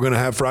atmosphere we're going to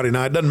have Friday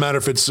night. It doesn't matter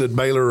if it's at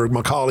Baylor or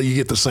McCallie, you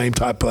get the same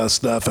type of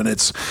stuff, and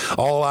it's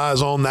all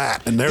eyes on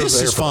that. And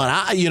this is fun.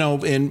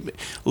 And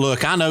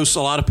look, I know a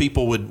lot of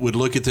people would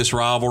look at this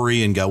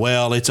rivalry and go,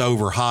 well, it's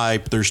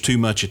overhyped. There's too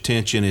much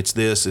attention. It's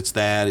this, it's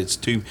that. It's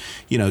two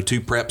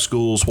prep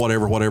schools,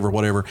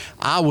 whatever.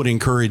 I would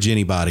encourage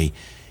anybody,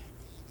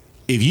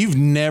 if you've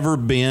never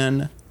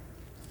been,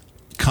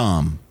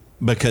 come,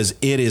 because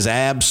it is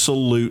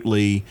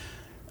absolutely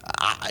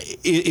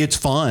it's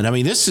fun. I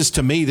mean, this is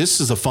the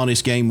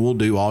funnest game we'll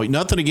do all.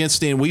 Nothing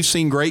against it. We've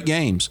seen great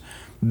games.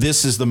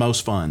 This is the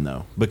most fun,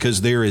 though,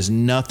 because there is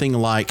nothing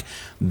like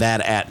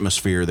that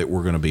atmosphere that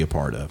we're going to be a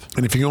part of.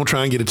 And if you're going to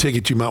try and get a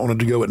ticket, you might want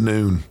to go at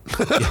noon.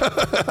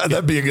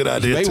 That'd be a good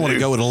idea. You may want to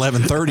go at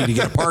 11:30 to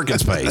get a parking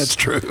space. That's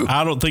true.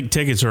 I don't think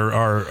tickets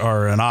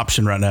are an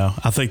option right now.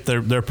 I think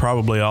they're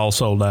probably all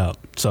sold out.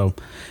 So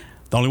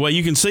the only way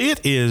you can see it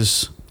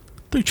is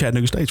through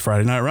Chattanooga State's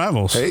Friday Night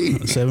Rivals. Hey.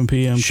 7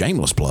 p.m.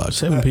 Shameless plug.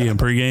 7 p.m.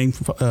 pregame,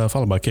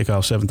 followed by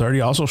kickoff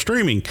 7:30. Also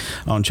streaming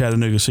on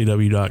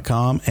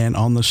ChattanoogaCW.com and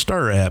on the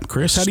Stir app.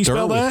 Chris, how do you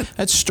spell that?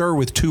 That's Stir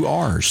with 2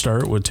 R's.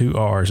 Stir with 2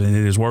 R's, and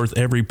it is worth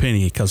every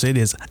penny because it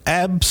is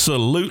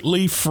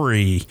absolutely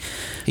free.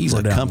 He's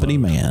a company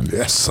man.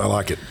 Yes, I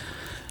like it.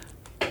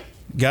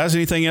 Guys,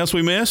 anything else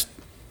we missed?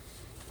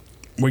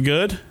 We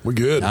good? We're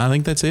good. I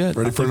think that's it.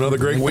 Ready for another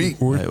great week.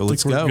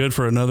 Let's go. We're good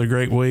for another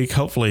great week.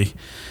 Hopefully,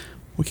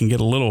 we can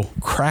get a little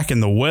crack in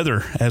the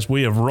weather as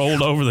we have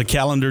rolled over the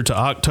calendar to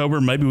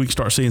October. Maybe we can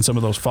start seeing some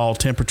of those fall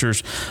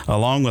temperatures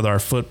along with our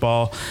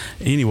football.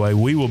 Anyway,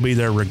 we will be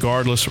there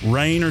regardless,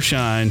 rain or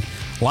shine.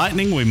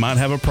 Lightning, we might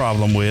have a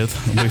problem with.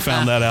 We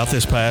found that out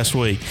this past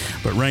week.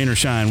 But rain or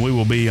shine, we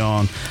will be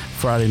on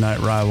Friday Night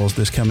Rivals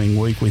this coming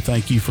week. We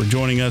thank you for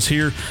joining us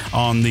here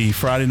on the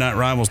Friday Night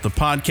Rivals, the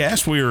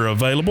podcast. We are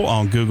available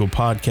on Google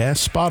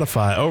Podcasts,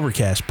 Spotify,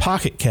 Overcast,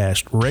 Pocket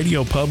Cast,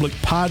 Radio Public,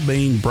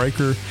 Podbean,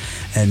 Breaker,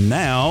 and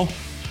now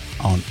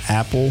on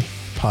Apple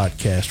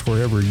Podcast,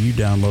 wherever you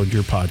download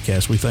your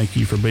podcast. We thank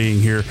you for being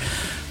here.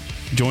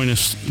 Join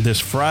us this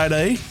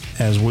Friday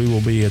as we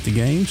will be at the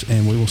games,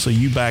 and we will see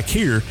you back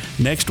here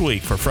next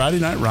week for Friday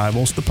Night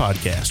Rivals, the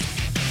podcast.